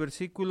 6,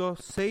 versículos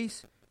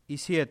 6 y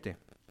 7.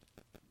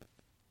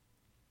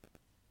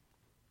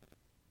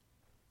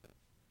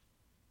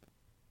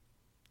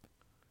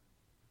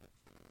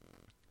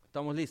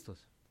 ¿Estamos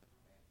listos?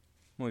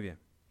 Muy bien.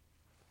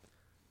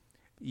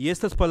 Y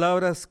estas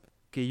palabras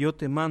que yo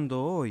te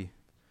mando hoy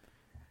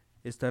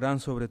estarán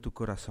sobre tu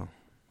corazón.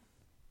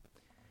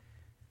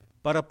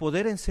 Para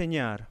poder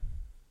enseñar,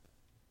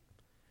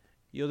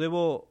 yo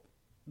debo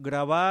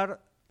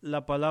grabar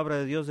la palabra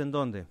de Dios ¿en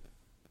dónde?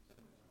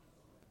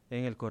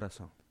 En el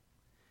corazón.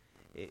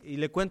 Y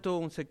le cuento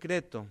un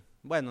secreto.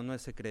 Bueno, no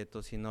es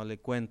secreto, sino le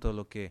cuento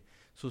lo que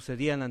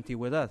sucedía en la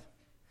antigüedad.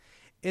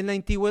 En la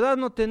antigüedad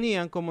no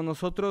tenían como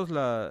nosotros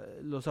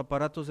los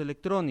aparatos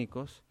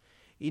electrónicos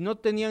y no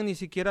tenían ni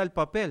siquiera el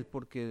papel,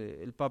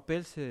 porque el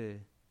papel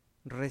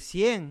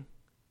recién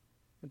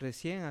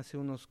hace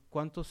unos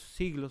cuantos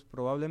siglos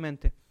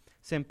probablemente,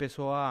 se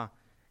empezó a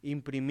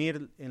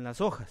imprimir en las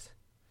hojas.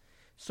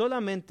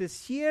 Solamente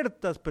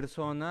ciertas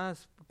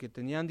personas que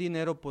tenían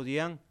dinero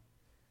podían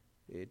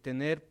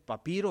tener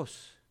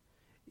papiros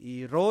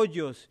y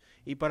rollos,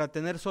 y para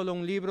tener solo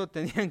un libro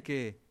tenían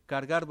que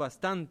cargar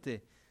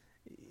bastante.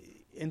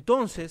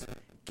 Entonces,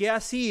 ¿qué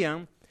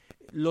hacían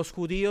los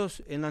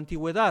judíos en la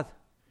antigüedad?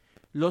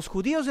 Los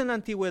judíos en la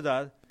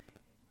antigüedad,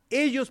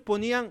 ellos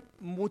ponían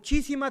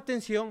muchísima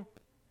atención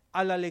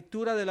a la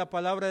lectura de la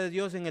palabra de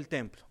Dios en el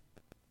templo.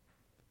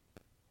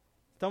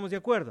 ¿Estamos de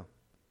acuerdo?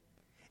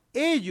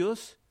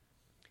 Ellos,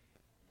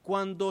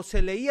 cuando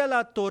se leía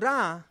la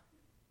Torá,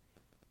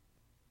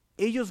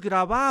 ellos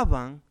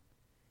grababan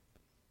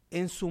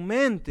en su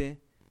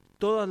mente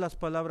todas las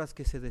palabras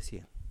que se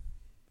decían.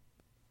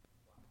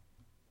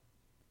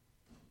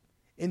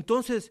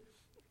 Entonces,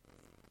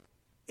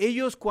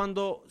 ellos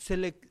cuando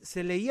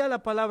se leía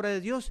la palabra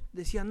de Dios,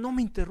 decían, no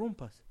me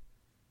interrumpas,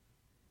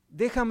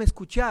 déjame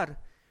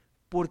escuchar.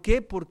 ¿Por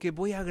qué? Porque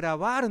voy a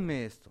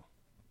grabarme esto.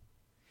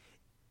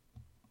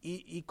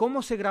 ¿Y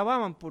cómo se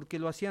grababan? Porque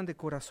lo hacían de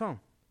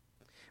corazón.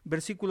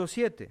 Versículo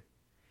 7.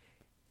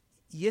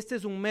 Y este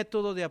es un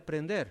método de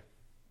aprender.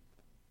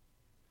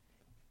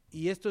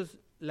 Y esto es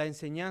la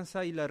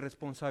enseñanza y la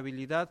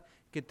responsabilidad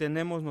que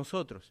tenemos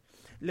nosotros.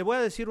 Le voy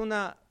a decir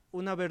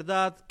una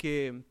verdad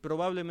que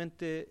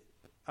probablemente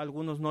a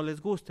algunos no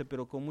les guste,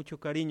 pero con mucho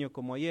cariño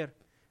como ayer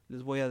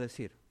les voy a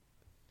decir.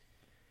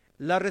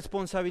 La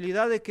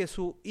responsabilidad de que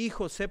su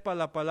hijo sepa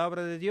la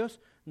palabra de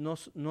Dios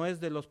no es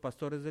de los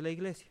pastores de la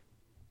iglesia.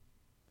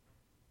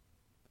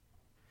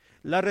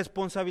 La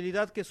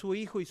responsabilidad que su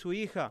hijo y su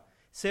hija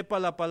sepa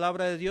la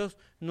palabra de Dios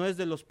no es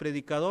de los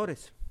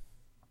predicadores,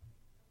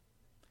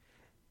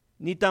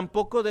 ni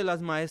tampoco de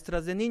las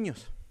maestras de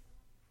niños.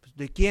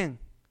 ¿De quién?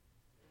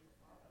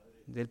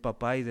 Del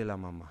papá y de la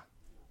mamá.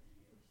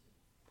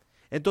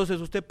 Entonces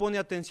usted pone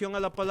atención a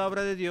la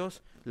palabra de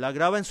Dios, la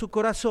graba en su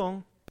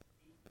corazón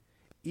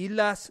y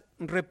las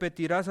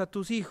repetirás a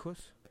tus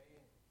hijos.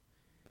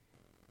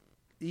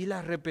 Y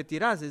las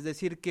repetirás, es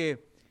decir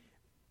que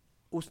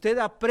usted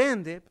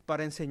aprende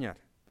para enseñar.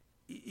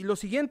 Y lo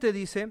siguiente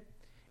dice,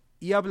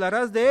 y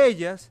hablarás de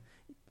ellas,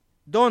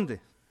 ¿dónde?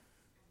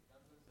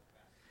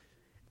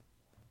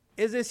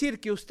 Es decir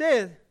que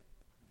usted,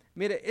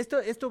 mire,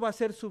 esto va a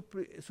ser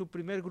su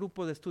primer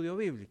grupo de estudio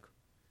bíblico.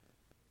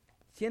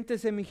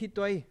 Siéntese,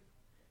 mijito, ahí.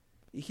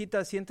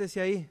 Hijita,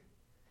 siéntese ahí.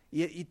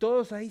 Y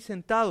todos ahí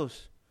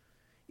sentados.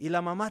 Y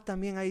la mamá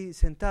también ahí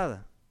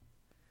sentada.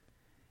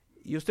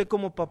 Y usted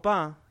como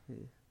papá,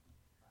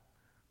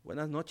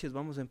 buenas noches,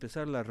 vamos a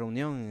empezar la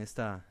reunión en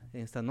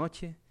esta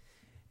noche.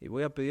 Y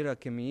voy a pedir a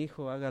que mi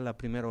hijo haga la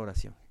primera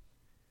oración.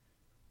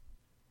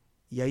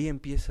 Y ahí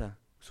empieza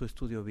su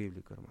estudio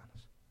bíblico,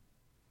 hermanos.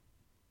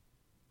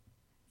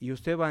 Y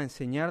usted va a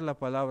enseñar la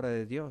palabra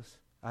de Dios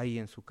ahí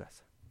en su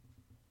casa.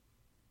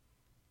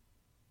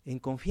 En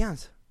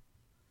confianza.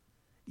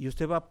 Y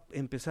usted va a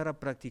empezar a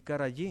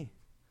practicar allí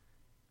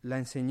la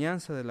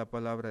enseñanza de la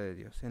palabra de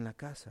Dios, en la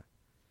casa.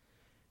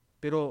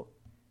 Pero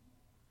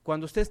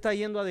cuando usted está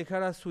yendo a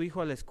dejar a su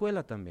hijo a la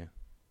escuela también,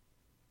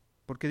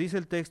 porque dice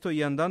el texto,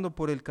 y andando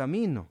por el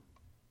camino.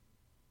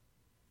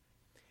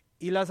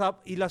 Y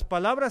las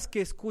palabras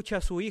que escucha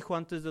su hijo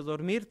antes de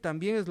dormir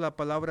también es la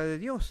palabra de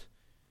Dios.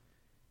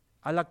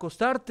 Al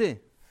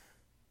acostarte.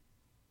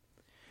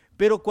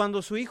 Pero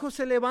cuando su hijo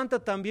se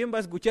levanta también va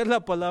a escuchar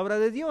la palabra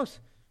de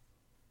Dios.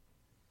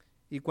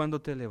 Y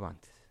cuando te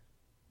levantes.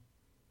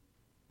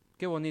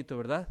 Qué bonito,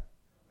 ¿verdad?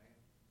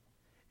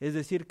 Es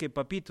decir que,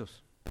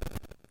 papitos,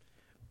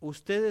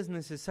 ustedes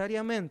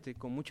necesariamente,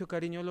 con mucho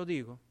cariño lo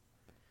digo,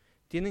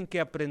 tienen que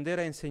aprender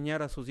a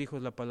enseñar a sus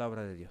hijos la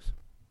palabra de Dios.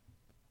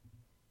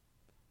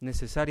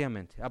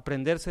 Necesariamente.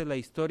 Aprenderse la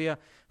historia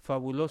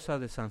fabulosa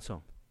de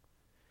Sansón.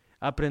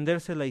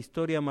 Aprenderse la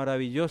historia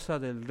maravillosa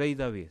del rey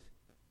David.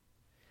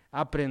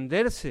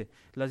 Aprenderse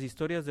las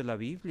historias de la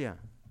Biblia.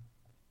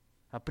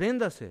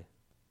 Apréndase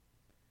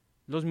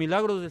los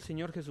milagros del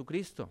Señor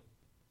Jesucristo.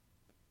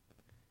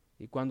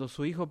 Y cuando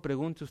su hijo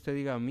pregunte, usted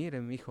diga,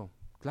 mire, mi hijo,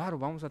 claro,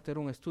 vamos a tener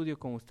un estudio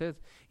con usted.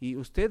 Y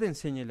usted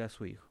enséñele a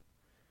su hijo.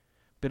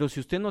 Pero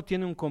si usted no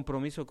tiene un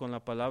compromiso con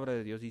la palabra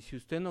de Dios y si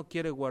usted no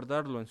quiere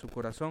guardarlo en su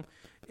corazón,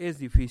 es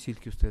difícil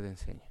que usted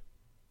enseñe.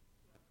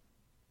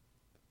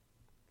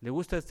 ¿Le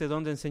gusta este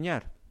don de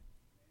enseñar?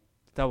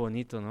 Está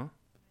bonito, ¿no?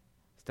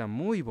 Está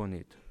muy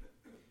bonito.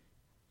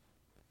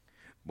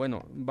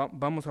 Bueno,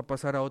 vamos a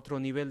pasar a otro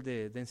nivel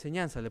de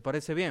enseñanza, ¿le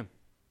parece bien?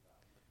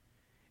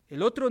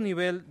 El otro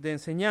nivel de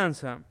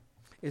enseñanza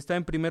está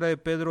en 1 de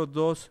Pedro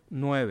 2,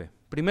 9.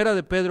 1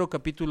 de Pedro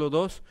capítulo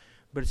 2,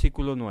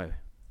 versículo 9.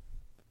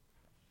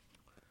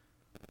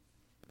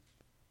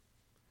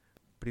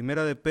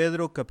 1 de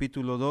Pedro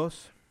capítulo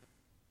 2,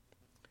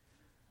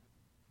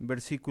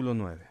 versículo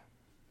 9.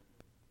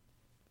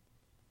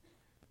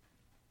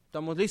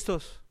 ¿Estamos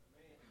listos?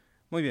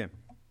 Muy bien.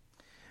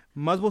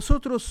 Mas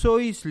vosotros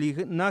sois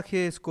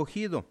linaje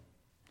escogido,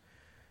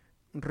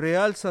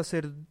 real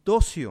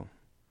sacerdocio,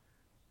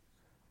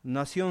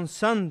 nación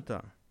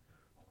santa,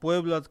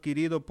 pueblo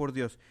adquirido por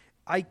Dios.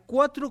 Hay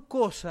 4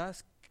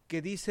 cosas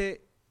que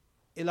dice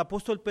el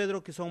apóstol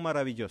Pedro que son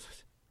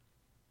maravillosas.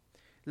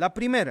 La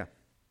primera,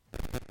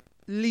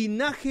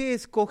 linaje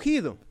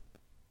escogido.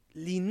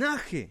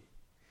 Linaje.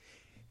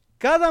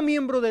 Cada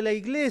miembro de la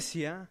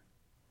iglesia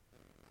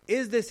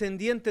es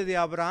descendiente de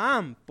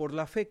Abraham por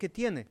la fe que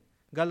tiene.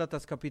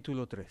 Gálatas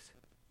capítulo 3.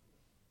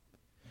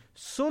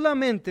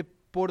 Solamente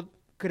por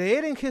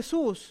creer en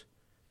Jesús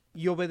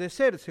y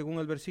obedecer, según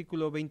el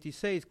versículo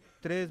 26,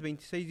 3,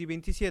 26 y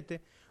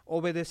 27,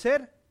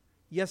 obedecer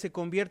ya se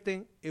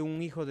convierten en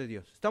un hijo de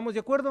Dios. ¿Estamos de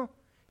acuerdo?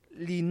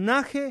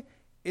 Linaje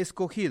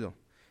escogido.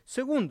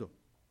 Segundo,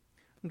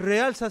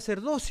 real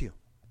sacerdocio.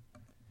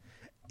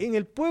 En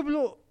el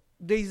pueblo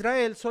de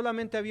Israel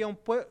solamente había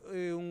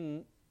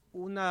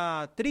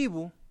una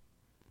tribu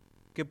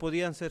que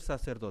podían ser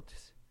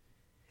sacerdotes.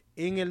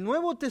 En el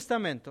Nuevo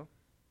Testamento,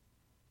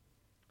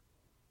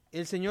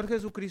 el Señor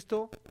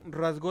Jesucristo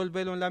rasgó el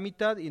velo en la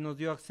mitad y nos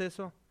dio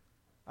acceso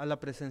a la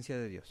presencia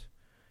de Dios.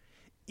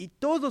 Y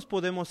todos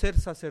podemos ser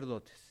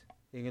sacerdotes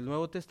en el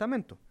Nuevo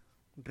Testamento.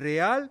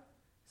 Real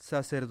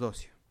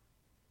sacerdocio.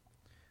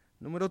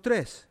 Número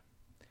 3,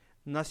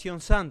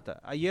 nación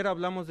santa. Ayer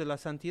hablamos de la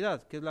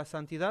santidad. ¿Qué es la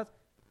santidad?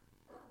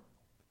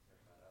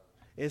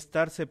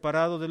 Estar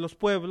separado de los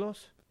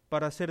pueblos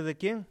para ser de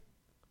quién?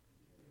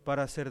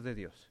 Para ser de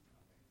Dios.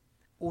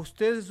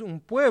 Usted es un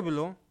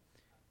pueblo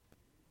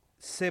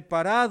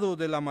separado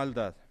de la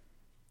maldad.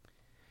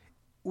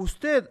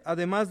 Usted,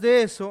 además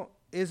de eso,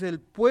 es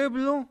el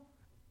pueblo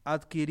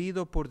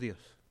adquirido por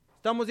Dios.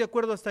 ¿Estamos de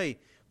acuerdo hasta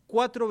ahí?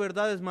 4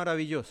 verdades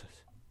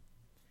maravillosas.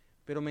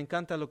 Pero me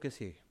encanta lo que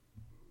sigue.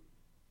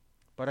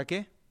 ¿Para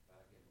qué?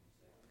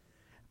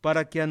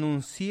 Para que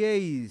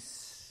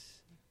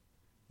anunciéis.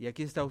 Y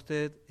aquí está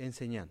usted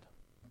enseñando.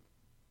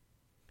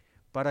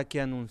 Para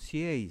que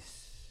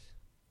anunciéis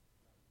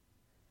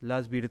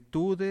las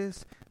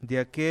virtudes de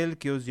aquel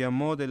que os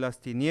llamó de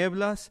las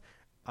tinieblas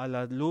a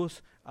la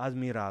luz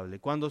admirable.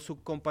 Cuando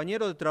su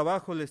compañero de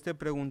trabajo le esté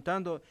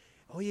preguntando,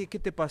 oye, ¿qué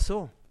te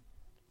pasó?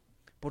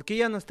 ¿Por qué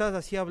ya no estás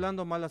así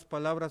hablando malas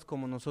palabras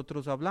como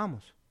nosotros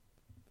hablamos?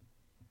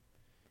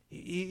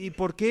 ¿Y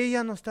por qué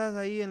ya no estás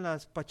ahí en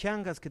las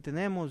pachangas que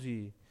tenemos?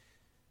 ¿Y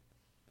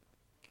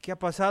qué ha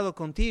pasado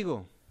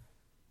contigo?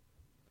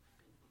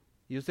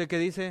 ¿Y usted qué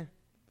dice?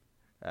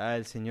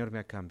 El Señor me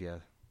ha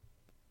cambiado.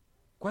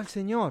 ¿Cuál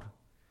Señor?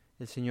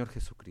 El Señor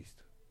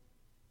Jesucristo.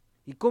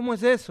 ¿Y cómo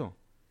es eso?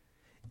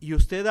 Y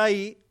usted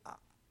ahí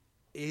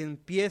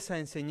empieza a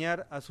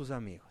enseñar a sus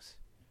amigos.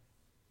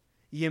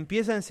 Y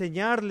empieza a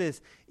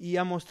enseñarles y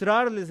a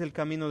mostrarles el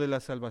camino de la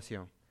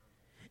salvación.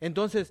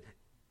 Entonces,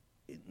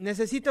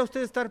 ¿necesita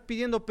usted estar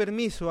pidiendo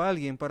permiso a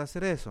alguien para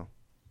hacer eso?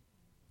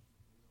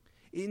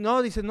 Y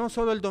no, dice, no,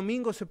 solo el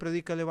domingo se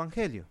predica el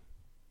Evangelio.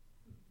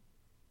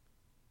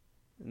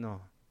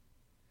 No,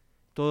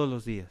 todos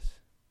los días.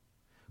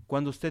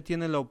 Cuando usted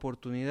tiene la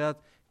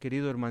oportunidad,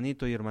 querido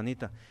hermanito y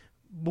hermanita,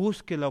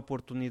 busque la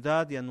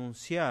oportunidad de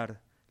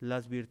anunciar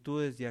las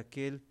virtudes de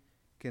aquel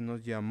que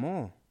nos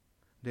llamó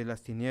de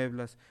las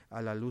tinieblas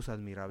a la luz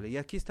admirable. Y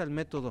aquí está el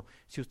método,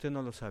 si usted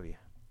no lo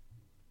sabía.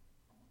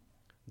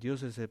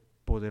 Dios es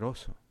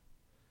poderoso.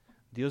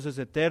 Dios es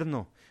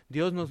eterno.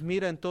 Dios nos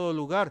mira en todo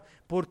lugar.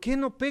 ¿Por qué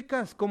no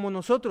pecas como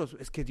nosotros?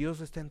 Es que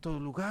Dios está en todo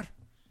lugar.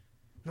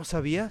 ¿No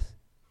sabías?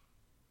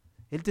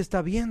 Él te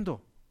está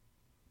viendo.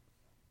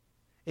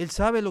 Él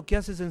sabe lo que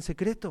haces en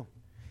secreto.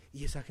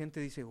 Y esa gente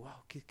dice,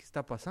 wow, ¿qué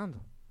está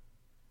pasando?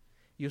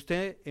 Y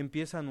usted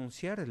empieza a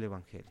anunciar el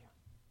Evangelio.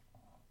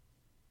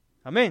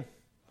 Amén.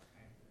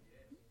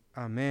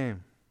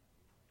 Amén.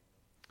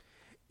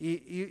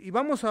 Y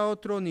vamos a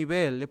otro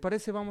nivel. ¿Le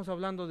parece? Vamos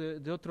hablando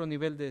de otro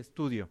nivel de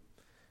estudio,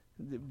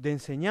 de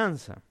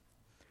enseñanza.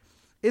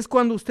 Es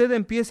cuando usted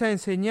empieza a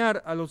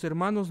enseñar a los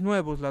hermanos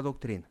nuevos la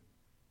doctrina.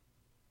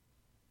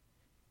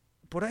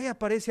 Por ahí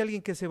aparece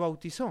alguien que se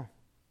bautizó.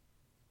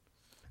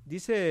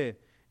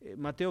 Dice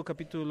Mateo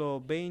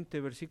capítulo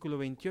 20, versículo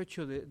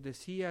 28,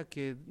 decía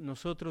que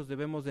nosotros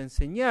debemos de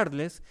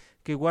enseñarles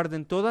que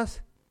guarden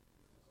todas.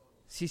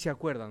 Sí se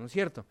acuerdan, ¿no es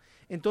cierto?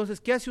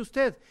 Entonces, ¿qué hace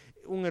usted?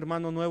 Un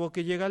hermano nuevo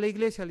que llega a la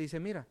iglesia le dice,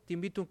 mira, te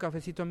invito a un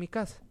cafecito a mi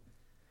casa.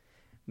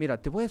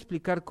 Mira, te voy a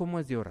explicar cómo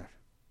es de orar.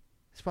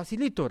 Es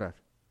facilito orar.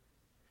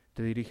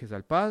 Te diriges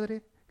al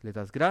Padre, le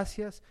das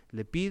gracias,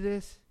 le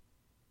pides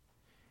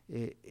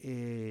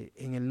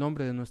en el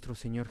nombre de nuestro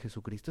Señor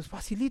Jesucristo. Es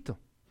facilito.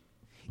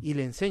 Y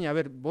le enseña, a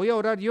ver, voy a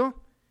orar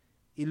yo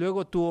y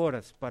luego tú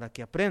oras para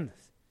que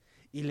aprendas.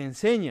 Y le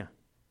enseña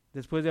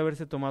después de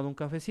haberse tomado un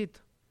cafecito.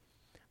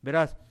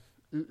 Verás,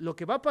 lo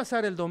que va a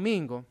pasar el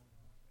domingo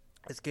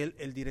es que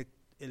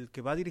el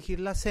que va a dirigir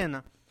la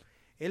cena,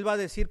 él va a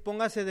decir,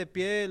 póngase de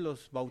pie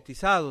los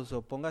bautizados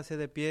o póngase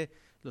de pie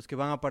los que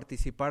van a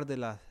participar de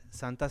la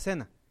Santa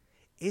Cena.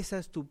 Esa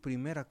es tu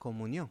primera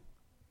comunión.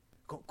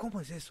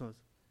 ¿Cómo es eso?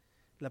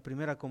 La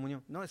primera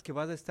comunión. No, es que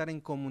vas a estar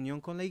en comunión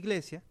con la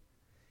iglesia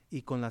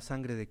y con la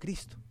sangre de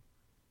Cristo.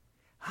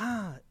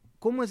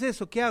 ¿Cómo es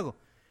eso? ¿Qué hago?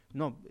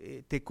 No,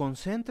 te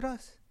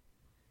concentras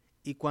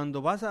y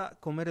cuando vas a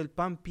comer el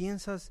pan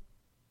piensas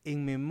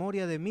en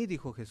memoria de mí,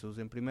 dijo Jesús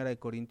en 1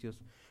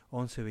 Corintios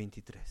 11,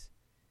 23.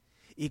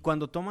 Y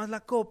cuando tomas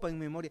la copa en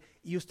memoria,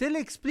 y usted le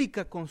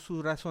explica con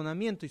su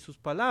razonamiento y sus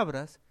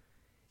palabras,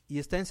 y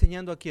está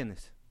enseñando a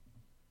 ¿quiénes?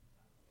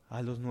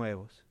 A los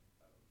nuevos.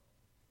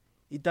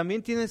 Y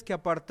también tienes que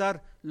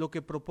apartar lo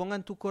que proponga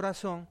en tu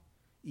corazón,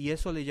 y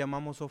eso le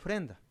llamamos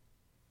ofrenda.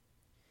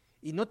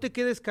 Y no te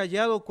quedes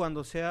callado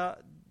cuando sea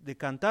de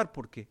cantar,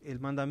 porque el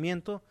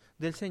mandamiento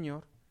del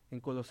Señor, en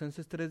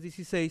Colosenses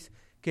 3:16,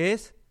 que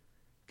es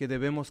que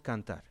debemos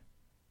cantar.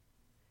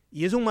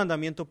 Y es un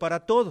mandamiento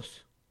para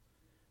todos,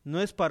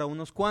 no es para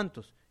unos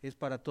cuantos, es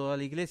para toda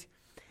la iglesia.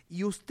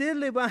 Y usted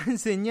le va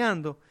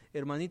enseñando,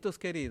 hermanitos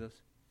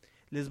queridos,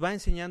 les va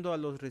enseñando a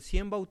los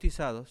recién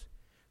bautizados,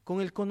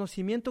 con el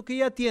conocimiento que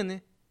ya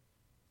tiene,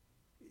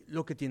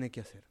 lo que tiene que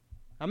hacer.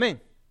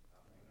 Amén.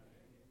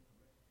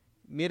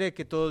 Mire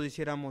que todos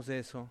hiciéramos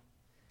eso,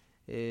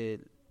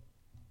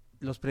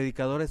 los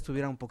predicadores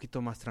estuvieran un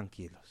poquito más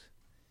tranquilos.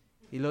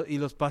 Y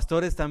los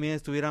pastores también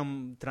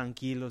estuvieran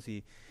tranquilos,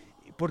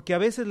 porque a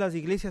veces las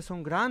iglesias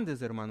son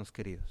grandes, hermanos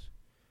queridos,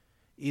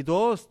 y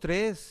 2,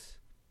 3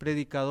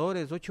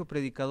 predicadores, 8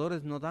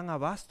 predicadores no dan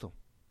abasto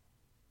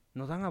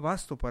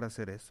para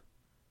hacer eso.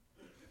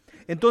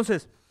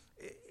 Entonces,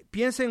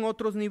 piensa en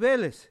otros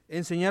niveles,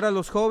 enseñar a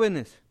los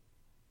jóvenes,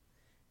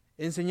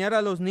 enseñar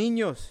a los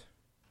niños,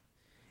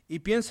 y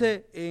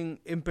piense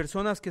en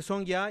personas que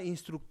son ya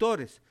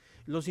instructores.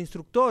 los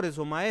instructores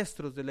o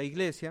maestros de la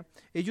iglesia,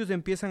 ellos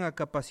empiezan a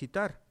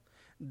capacitar,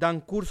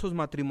 dan cursos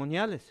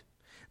matrimoniales,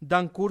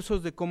 dan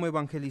cursos de cómo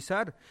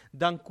evangelizar,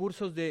 dan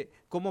cursos de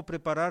cómo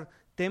preparar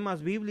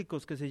temas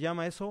bíblicos, que se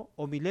llama eso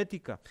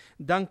homilética,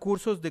 dan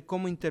cursos de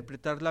cómo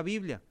interpretar la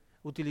Biblia,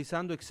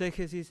 utilizando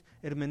exégesis,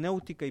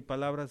 hermenéutica y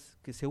palabras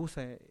que se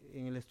usan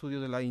en el estudio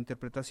de la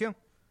interpretación.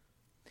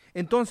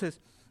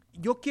 Entonces,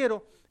 yo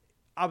quiero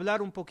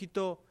hablar un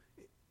poquito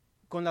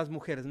con las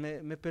mujeres.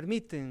 ¿Me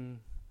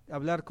permiten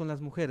hablar con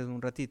las mujeres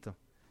un ratito?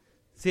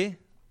 ¿Sí?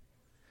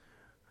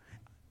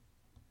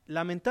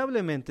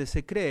 Lamentablemente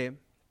se cree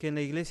que en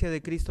la Iglesia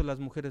de Cristo las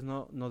mujeres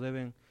no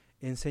deben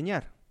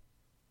enseñar.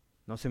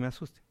 No se me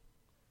asusten.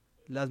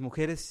 Las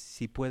mujeres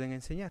sí pueden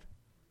enseñar.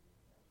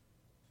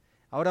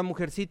 Ahora,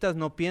 mujercitas,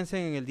 no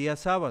piensen en el día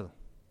sábado.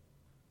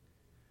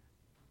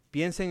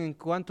 Piensen en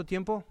 ¿cuánto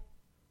tiempo?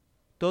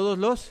 Todos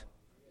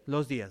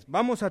los días.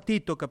 Vamos a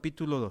Tito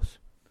capítulo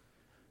 2.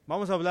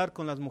 Vamos a hablar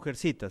con las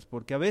mujercitas,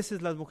 porque a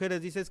veces las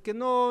mujeres dicen que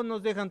no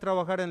nos dejan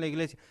trabajar en la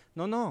iglesia.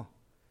 No.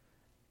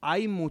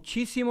 Hay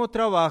muchísimo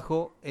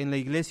trabajo en la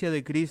Iglesia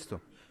de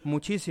Cristo.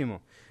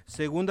 Muchísimo.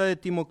 Segunda de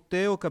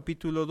Timoteo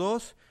capítulo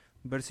 2,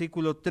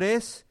 versículo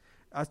 3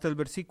 hasta el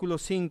versículo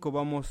 5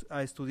 vamos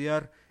a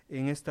estudiar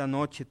en esta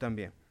noche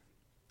también.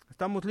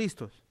 ¿Estamos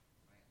listos?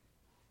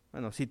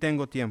 Bueno, sí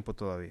tengo tiempo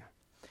todavía.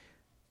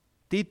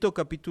 Tito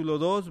capítulo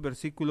 2,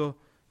 versículo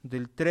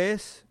del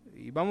 3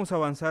 y vamos a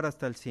avanzar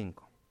hasta el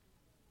 5.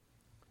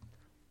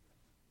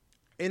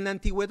 En la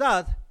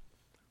antigüedad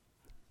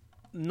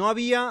no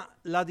había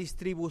la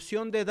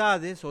distribución de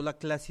edades o la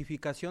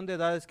clasificación de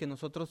edades que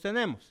nosotros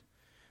tenemos.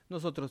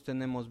 Nosotros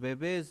tenemos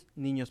bebés,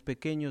 niños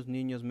pequeños,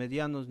 niños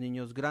medianos,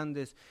 niños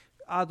grandes,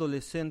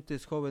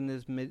 adolescentes,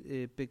 jóvenes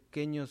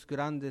pequeños,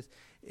 grandes,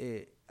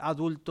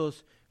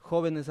 adultos,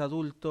 jóvenes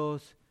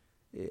adultos,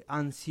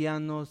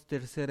 ancianos,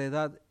 tercera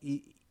edad,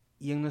 y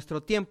en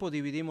nuestro tiempo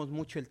dividimos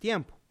mucho el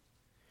tiempo.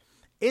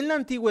 En la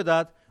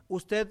antigüedad,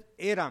 usted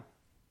era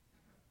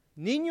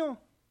niño,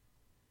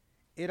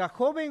 era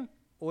joven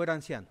o era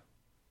anciano.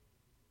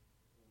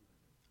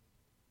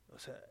 O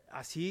sea,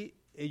 así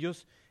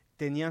ellos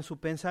tenían su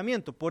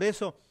pensamiento. Por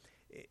eso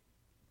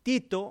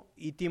Tito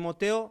y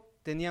Timoteo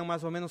tenían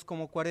más o menos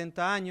como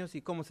 40 años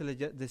y ¿cómo se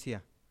les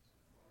decía?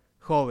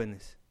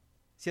 Jóvenes.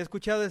 ¿Se ha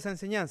escuchado esa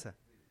enseñanza?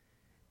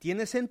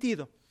 Tiene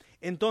sentido.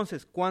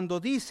 Entonces, cuando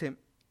dice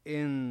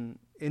en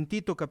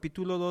Tito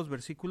capítulo 2,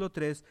 versículo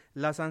 3,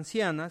 las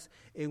ancianas,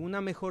 en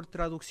una mejor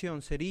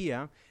traducción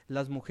sería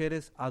las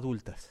mujeres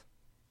adultas.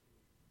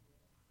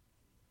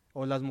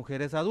 O las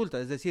mujeres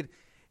adultas, es decir,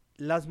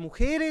 las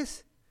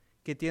mujeres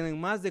que tienen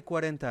más de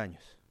 40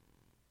 años.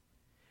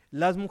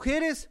 Las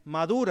mujeres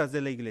maduras de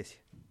la iglesia.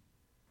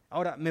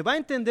 Ahora, me va a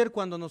entender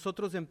cuando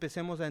nosotros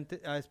empecemos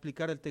a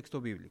explicar el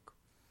texto bíblico.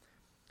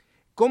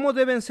 ¿Cómo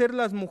deben ser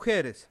las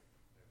mujeres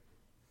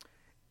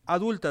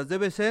adultas?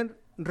 Deben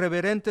ser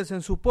reverentes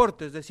en su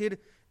porte, es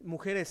decir,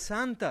 mujeres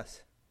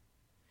santas.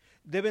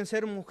 Deben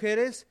ser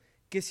mujeres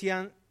que si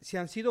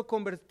han sido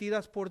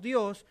convertidas por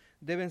Dios,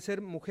 deben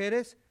ser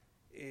mujeres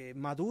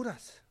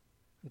maduras,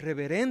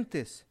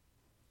 reverentes.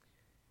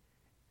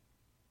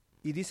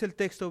 Y dice el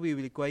texto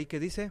bíblico ahí que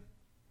dice,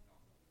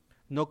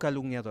 no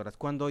calumniadoras.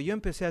 Cuando yo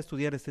empecé a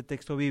estudiar este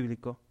texto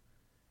bíblico,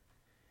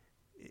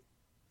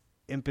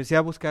 empecé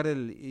a buscar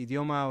el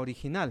idioma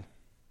original,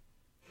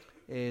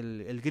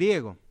 el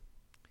griego,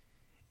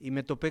 y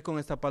me topé con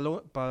esta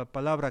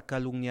palabra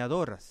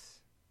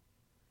calumniadoras.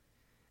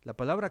 La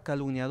palabra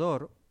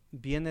calumniador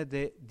viene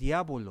de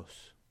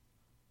diabolos.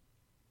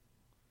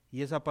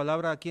 ¿Y esa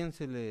palabra a quién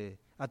se le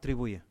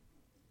atribuye?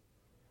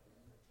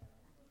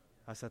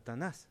 A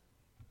Satanás.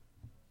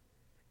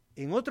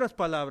 En otras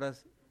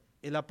palabras,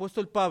 el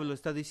apóstol Pablo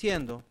está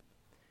diciendo,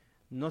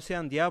 no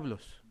sean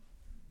diablos.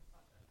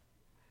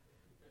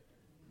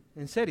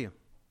 En serio.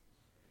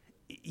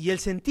 Y el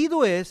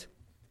sentido es,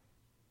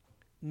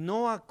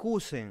 no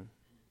acusen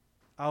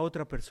a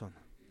otra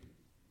persona.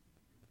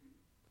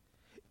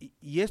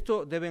 Y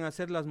esto deben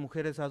hacer las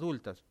mujeres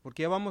adultas,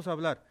 porque ya vamos a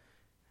hablar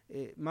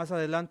más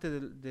adelante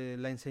de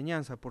la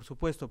enseñanza, por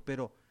supuesto,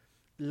 pero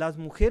las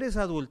mujeres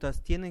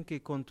adultas tienen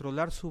que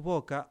controlar su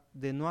boca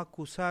de no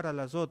acusar a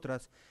las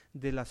otras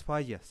de las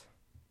fallas,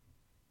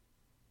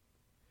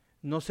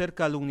 no ser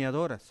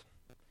calumniadoras,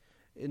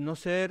 no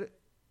ser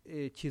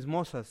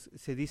chismosas,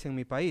 se dice en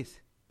mi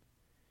país.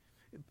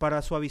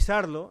 Para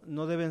suavizarlo,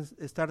 no deben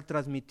estar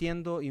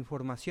transmitiendo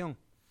información,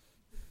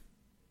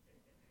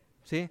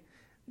 ¿sí?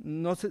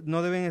 No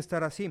deben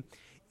estar así.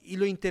 Y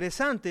lo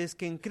interesante es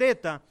que en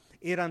Creta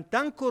eran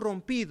tan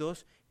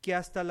corrompidos que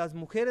hasta las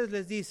mujeres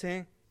les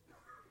dicen,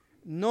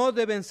 no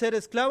deben ser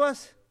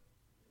esclavas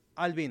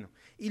al vino.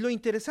 Y lo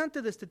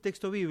interesante de este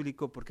texto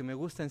bíblico, porque me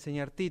gusta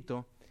enseñar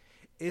Tito,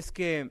 es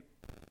que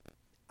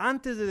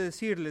antes de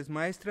decirles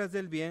maestras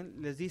del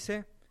bien, les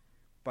dice,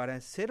 para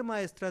ser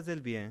maestras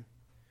del bien,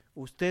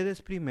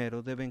 ustedes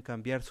primero deben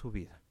cambiar su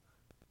vida.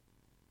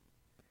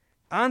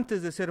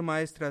 Antes de ser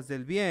maestras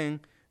del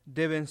bien,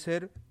 deben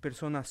ser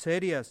personas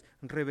serias,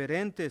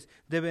 reverentes,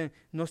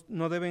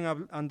 no deben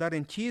andar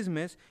en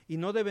chismes y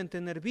no deben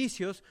tener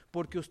vicios,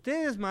 porque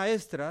ustedes,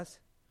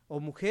 maestras o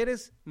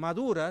mujeres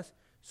maduras,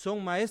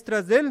 son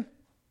maestras del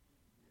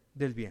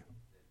bien.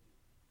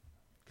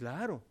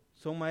 Claro,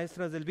 son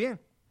maestras del bien.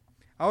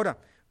 Ahora,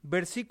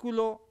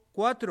 versículo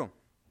 4,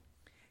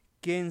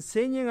 que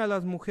enseñen a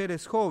las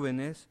mujeres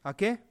jóvenes, ¿a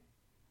qué?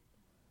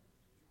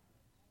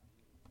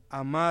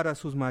 Amar a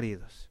sus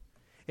maridos.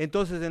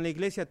 Entonces en la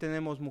iglesia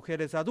tenemos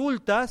mujeres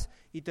adultas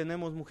y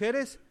tenemos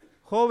mujeres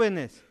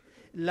jóvenes.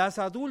 Las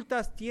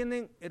adultas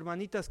tienen,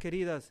 hermanitas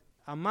queridas,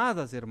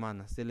 amadas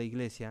hermanas de la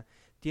iglesia,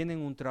 tienen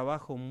un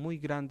trabajo muy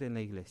grande en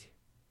la iglesia.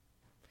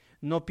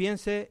 No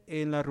piense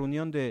en la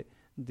reunión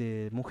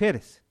de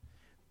mujeres,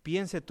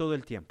 piense todo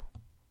el tiempo.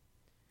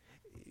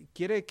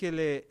 ¿Quiere que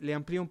le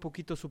amplíe un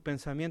poquito su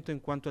pensamiento en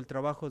cuanto al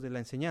trabajo de la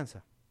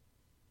enseñanza?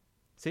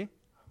 ¿Sí?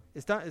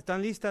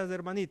 ¿Están listas,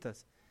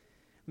 hermanitas?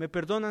 ¿Me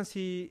perdonan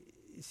si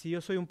yo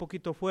soy un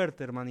poquito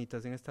fuerte,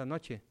 hermanitas, en esta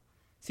noche?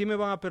 ¿Sí me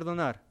van a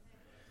perdonar?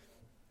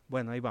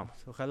 Bueno, ahí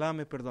vamos. Ojalá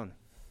me perdonen.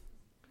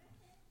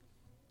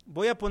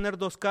 Voy a poner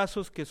dos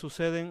casos que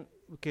suceden,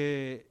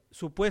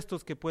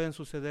 supuestos que pueden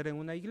suceder en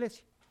una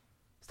iglesia.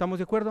 ¿Estamos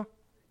de acuerdo?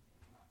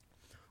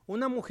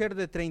 Una mujer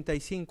de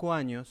 35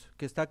 años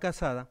que está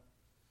casada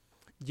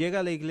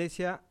llega a la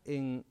iglesia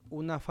en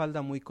una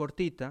falda muy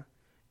cortita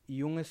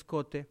y un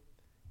escote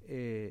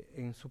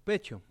en su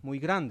pecho, muy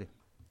grande.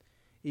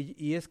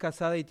 Y es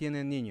casada y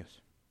tiene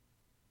niños.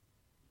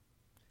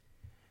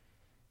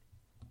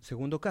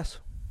 Segundo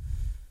caso,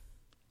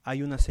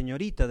 hay una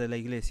señorita de la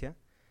iglesia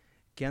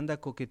que anda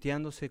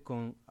coqueteándose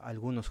con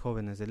algunos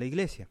jóvenes de la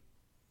iglesia,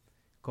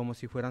 como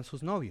si fueran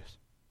sus novios.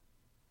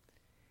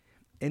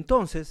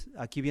 Entonces,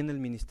 aquí viene el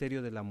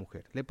ministerio de la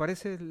mujer. ¿Le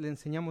parece? Le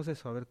enseñamos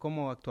eso, a ver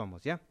cómo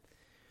actuamos, ¿ya?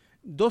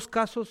 Dos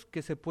casos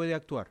que se puede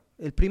actuar.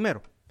 El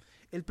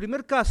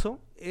primer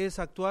caso es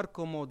actuar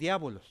como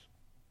diábolos.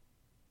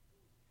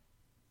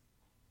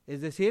 Es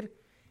decir,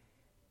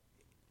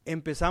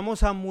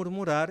 empezamos a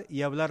murmurar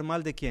y a hablar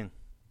mal ¿de quién?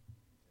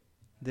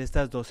 De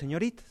estas dos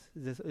señoritas,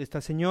 de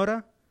esta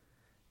señora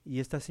y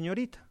esta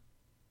señorita.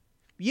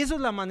 Y eso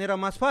es la manera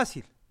más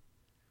fácil.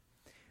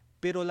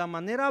 Pero la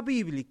manera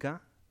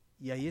bíblica,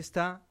 y ahí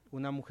está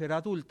una mujer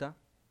adulta,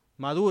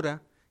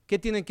 madura, ¿qué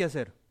tienen que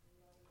hacer?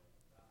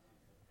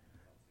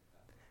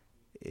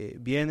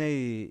 Viene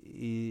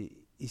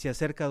y se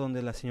acerca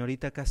donde la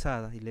señorita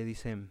casada y le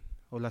dicen,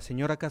 o la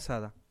señora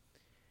casada,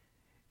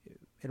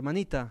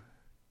 hermanita,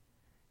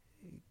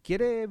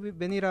 ¿quiere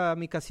venir a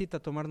mi casita a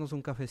tomarnos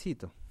un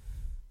cafecito?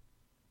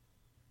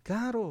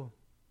 Claro,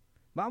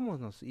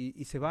 vámonos.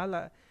 Y se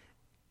va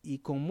y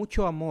con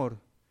mucho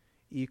amor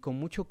y con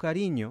mucho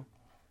cariño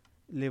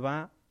le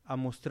va a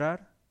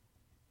mostrar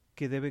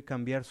que debe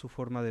cambiar su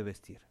forma de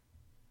vestir.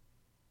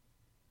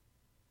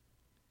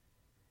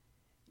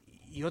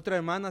 Y otra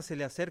hermana se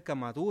le acerca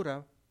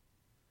madura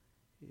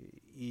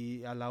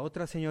y a la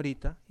otra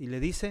señorita y le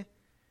dice,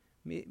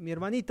 mi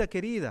hermanita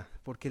querida,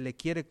 porque le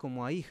quiere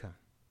como a hija,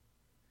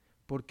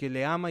 porque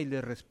le ama y le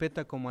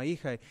respeta como a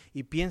hija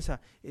y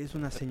piensa, es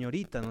una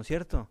señorita, ¿no es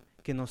cierto?,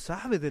 que no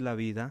sabe de la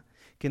vida,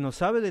 que no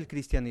sabe del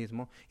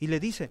cristianismo, y le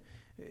dice,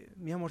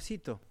 mi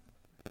amorcito,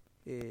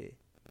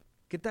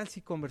 ¿qué tal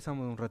si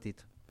conversamos un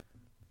ratito?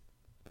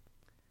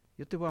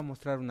 Yo te voy a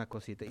mostrar una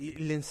cosita. Y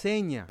le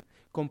enseña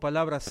con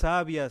palabras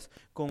sabias,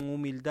 con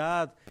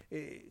humildad,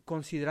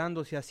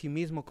 considerándose a sí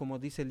mismo, como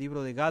dice el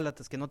libro de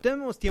Gálatas, que no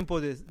tenemos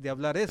tiempo de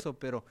hablar eso,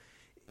 pero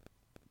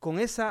con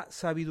esa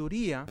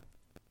sabiduría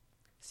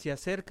se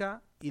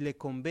acerca y le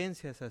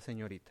convence a esa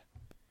señorita.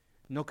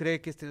 ¿No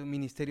cree que este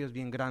ministerio es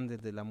bien grande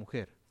de la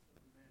mujer?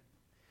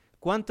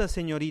 ¿Cuántas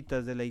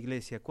señoritas de la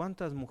iglesia,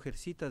 cuántas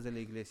mujercitas de la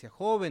iglesia,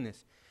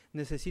 jóvenes,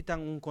 necesitan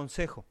un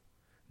consejo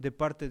de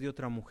parte de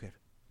otra mujer?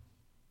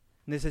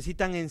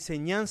 Necesitan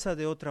enseñanza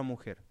de otra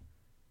mujer.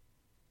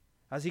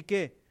 Así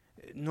que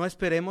no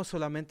esperemos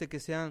solamente que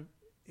sean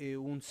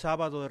un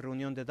sábado de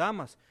reunión de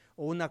damas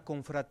o una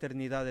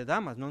confraternidad de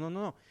damas.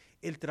 No.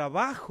 El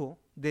trabajo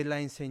de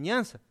la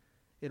enseñanza,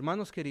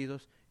 hermanos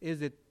queridos, es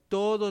de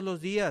todos los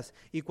días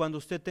y cuando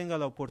usted tenga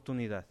la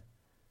oportunidad.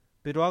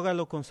 Pero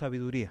hágalo con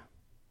sabiduría,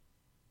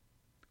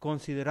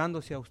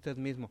 considerándose a usted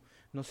mismo.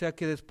 No sea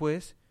que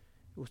después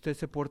usted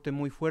se porte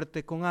muy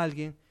fuerte con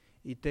alguien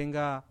y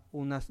tenga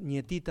una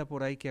nietita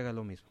por ahí que haga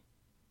lo mismo,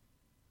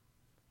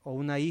 o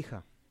una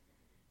hija,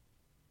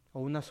 o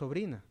una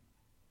sobrina.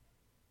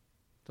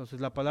 Entonces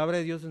la palabra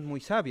de Dios es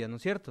muy sabia, ¿no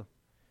es cierto?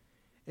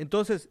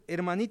 Entonces,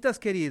 hermanitas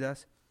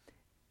queridas,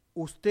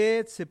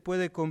 usted se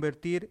puede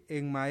convertir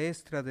en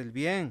maestra del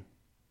bien,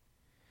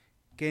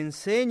 que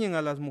enseñen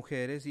a las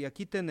mujeres, y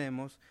aquí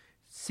tenemos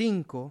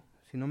 5,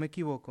 si no me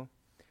equivoco,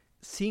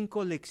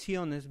 5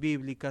 lecciones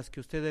bíblicas que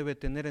usted debe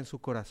tener en su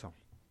corazón.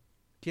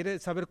 ¿Quiere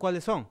saber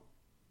cuáles son?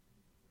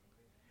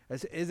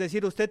 Es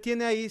decir, usted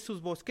tiene ahí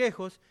sus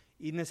bosquejos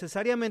y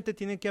necesariamente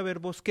tiene que haber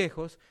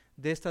bosquejos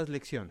de estas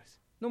lecciones.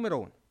 Número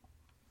 1.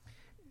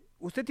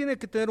 Usted tiene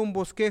que tener un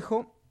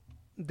bosquejo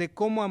de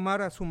cómo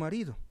amar a su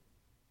marido.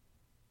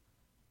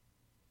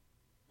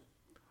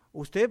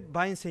 Usted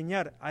va a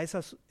enseñar a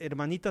esas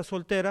hermanitas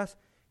solteras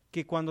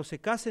que cuando se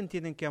casen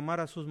tienen que amar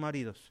a sus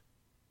maridos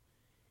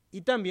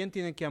y también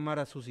tienen que amar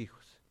a sus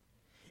hijos.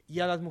 Y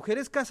a las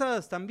mujeres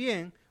casadas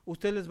también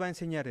usted les va a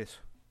enseñar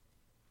eso.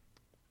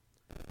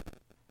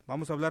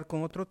 Vamos a hablar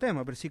con otro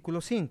tema,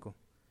 versículo 5.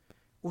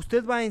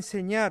 Usted va a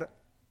enseñar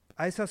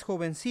a esas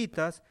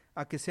jovencitas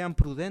a que sean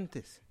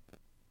prudentes.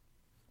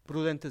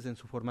 Prudentes en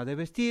su forma de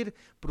vestir,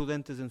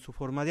 prudentes en su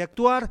forma de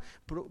actuar,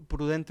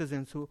 prudentes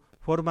en su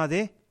forma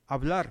de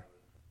hablar.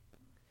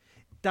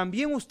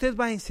 También usted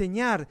va a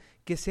enseñar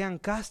que sean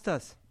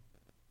castas.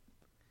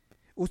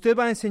 Usted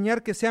va a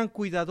enseñar que sean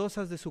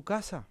cuidadosas de su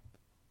casa.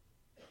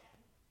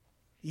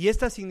 Y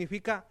esta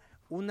significa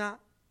una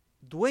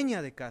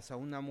dueña de casa,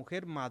 una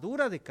mujer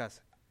madura de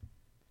casa,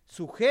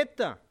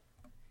 sujeta,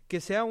 que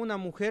sea una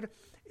mujer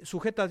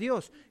sujeta a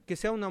Dios, que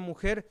sea una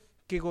mujer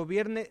que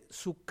gobierne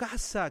su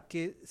casa,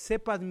 que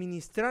sepa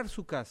administrar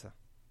su casa.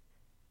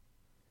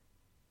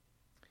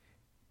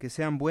 Que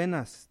sean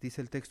buenas,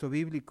 dice el texto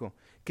bíblico,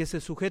 que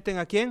se sujeten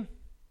 ¿a quién?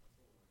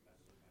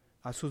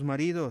 A sus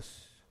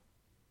maridos.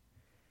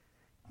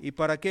 ¿Y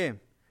para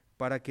qué?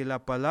 Para que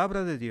la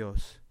palabra de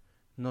Dios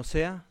no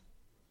sea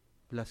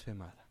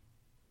blasfemada.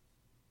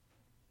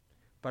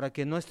 Para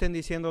que no estén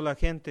diciendo a la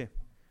gente,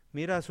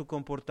 mira su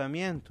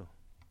comportamiento,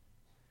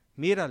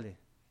 mírale,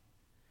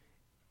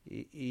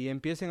 y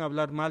empiecen a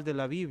hablar mal de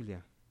la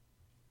Biblia.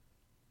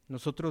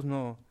 Nosotros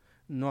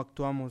no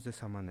actuamos de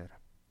esa manera.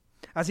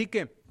 Así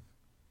que,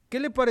 ¿qué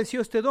le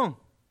pareció este don?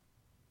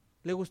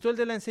 ¿Le gustó el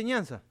de la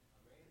enseñanza?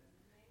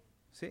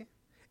 ¿Sí?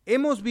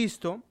 Hemos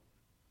visto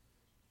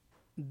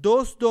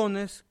 2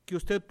 dones que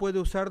usted puede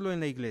usarlo en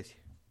la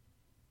iglesia.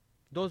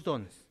 2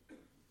 dones.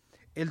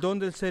 El don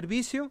del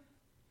servicio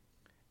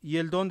y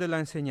el don de la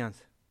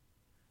enseñanza.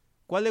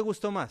 ¿Cuál le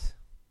gustó más?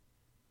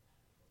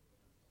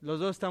 Los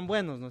 2 están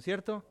buenos, ¿no es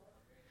cierto?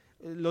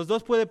 Los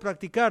 2 puede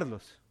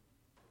practicarlos.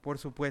 Por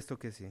supuesto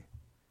que sí.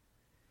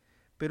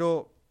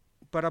 Pero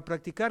para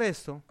practicar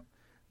esto,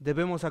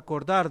 debemos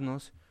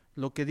acordarnos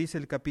lo que dice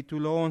el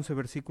capítulo 11,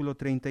 versículo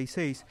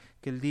 36,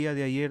 que el día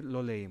de ayer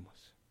lo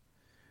leímos.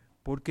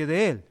 Porque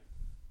de Él,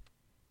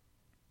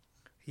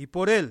 y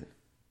por Él,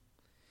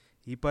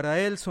 y para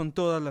Él son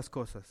todas las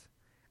cosas.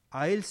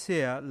 A Él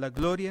sea la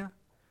gloria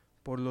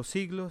por los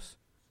siglos.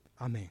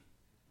 Amén.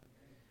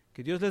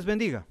 Que Dios les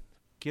bendiga.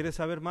 ¿Quiere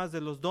saber más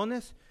de los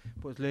dones?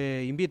 Pues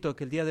le invito a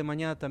que el día de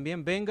mañana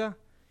también venga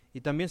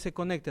y también se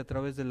conecte a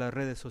través de las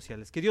redes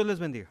sociales. Que Dios les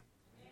bendiga.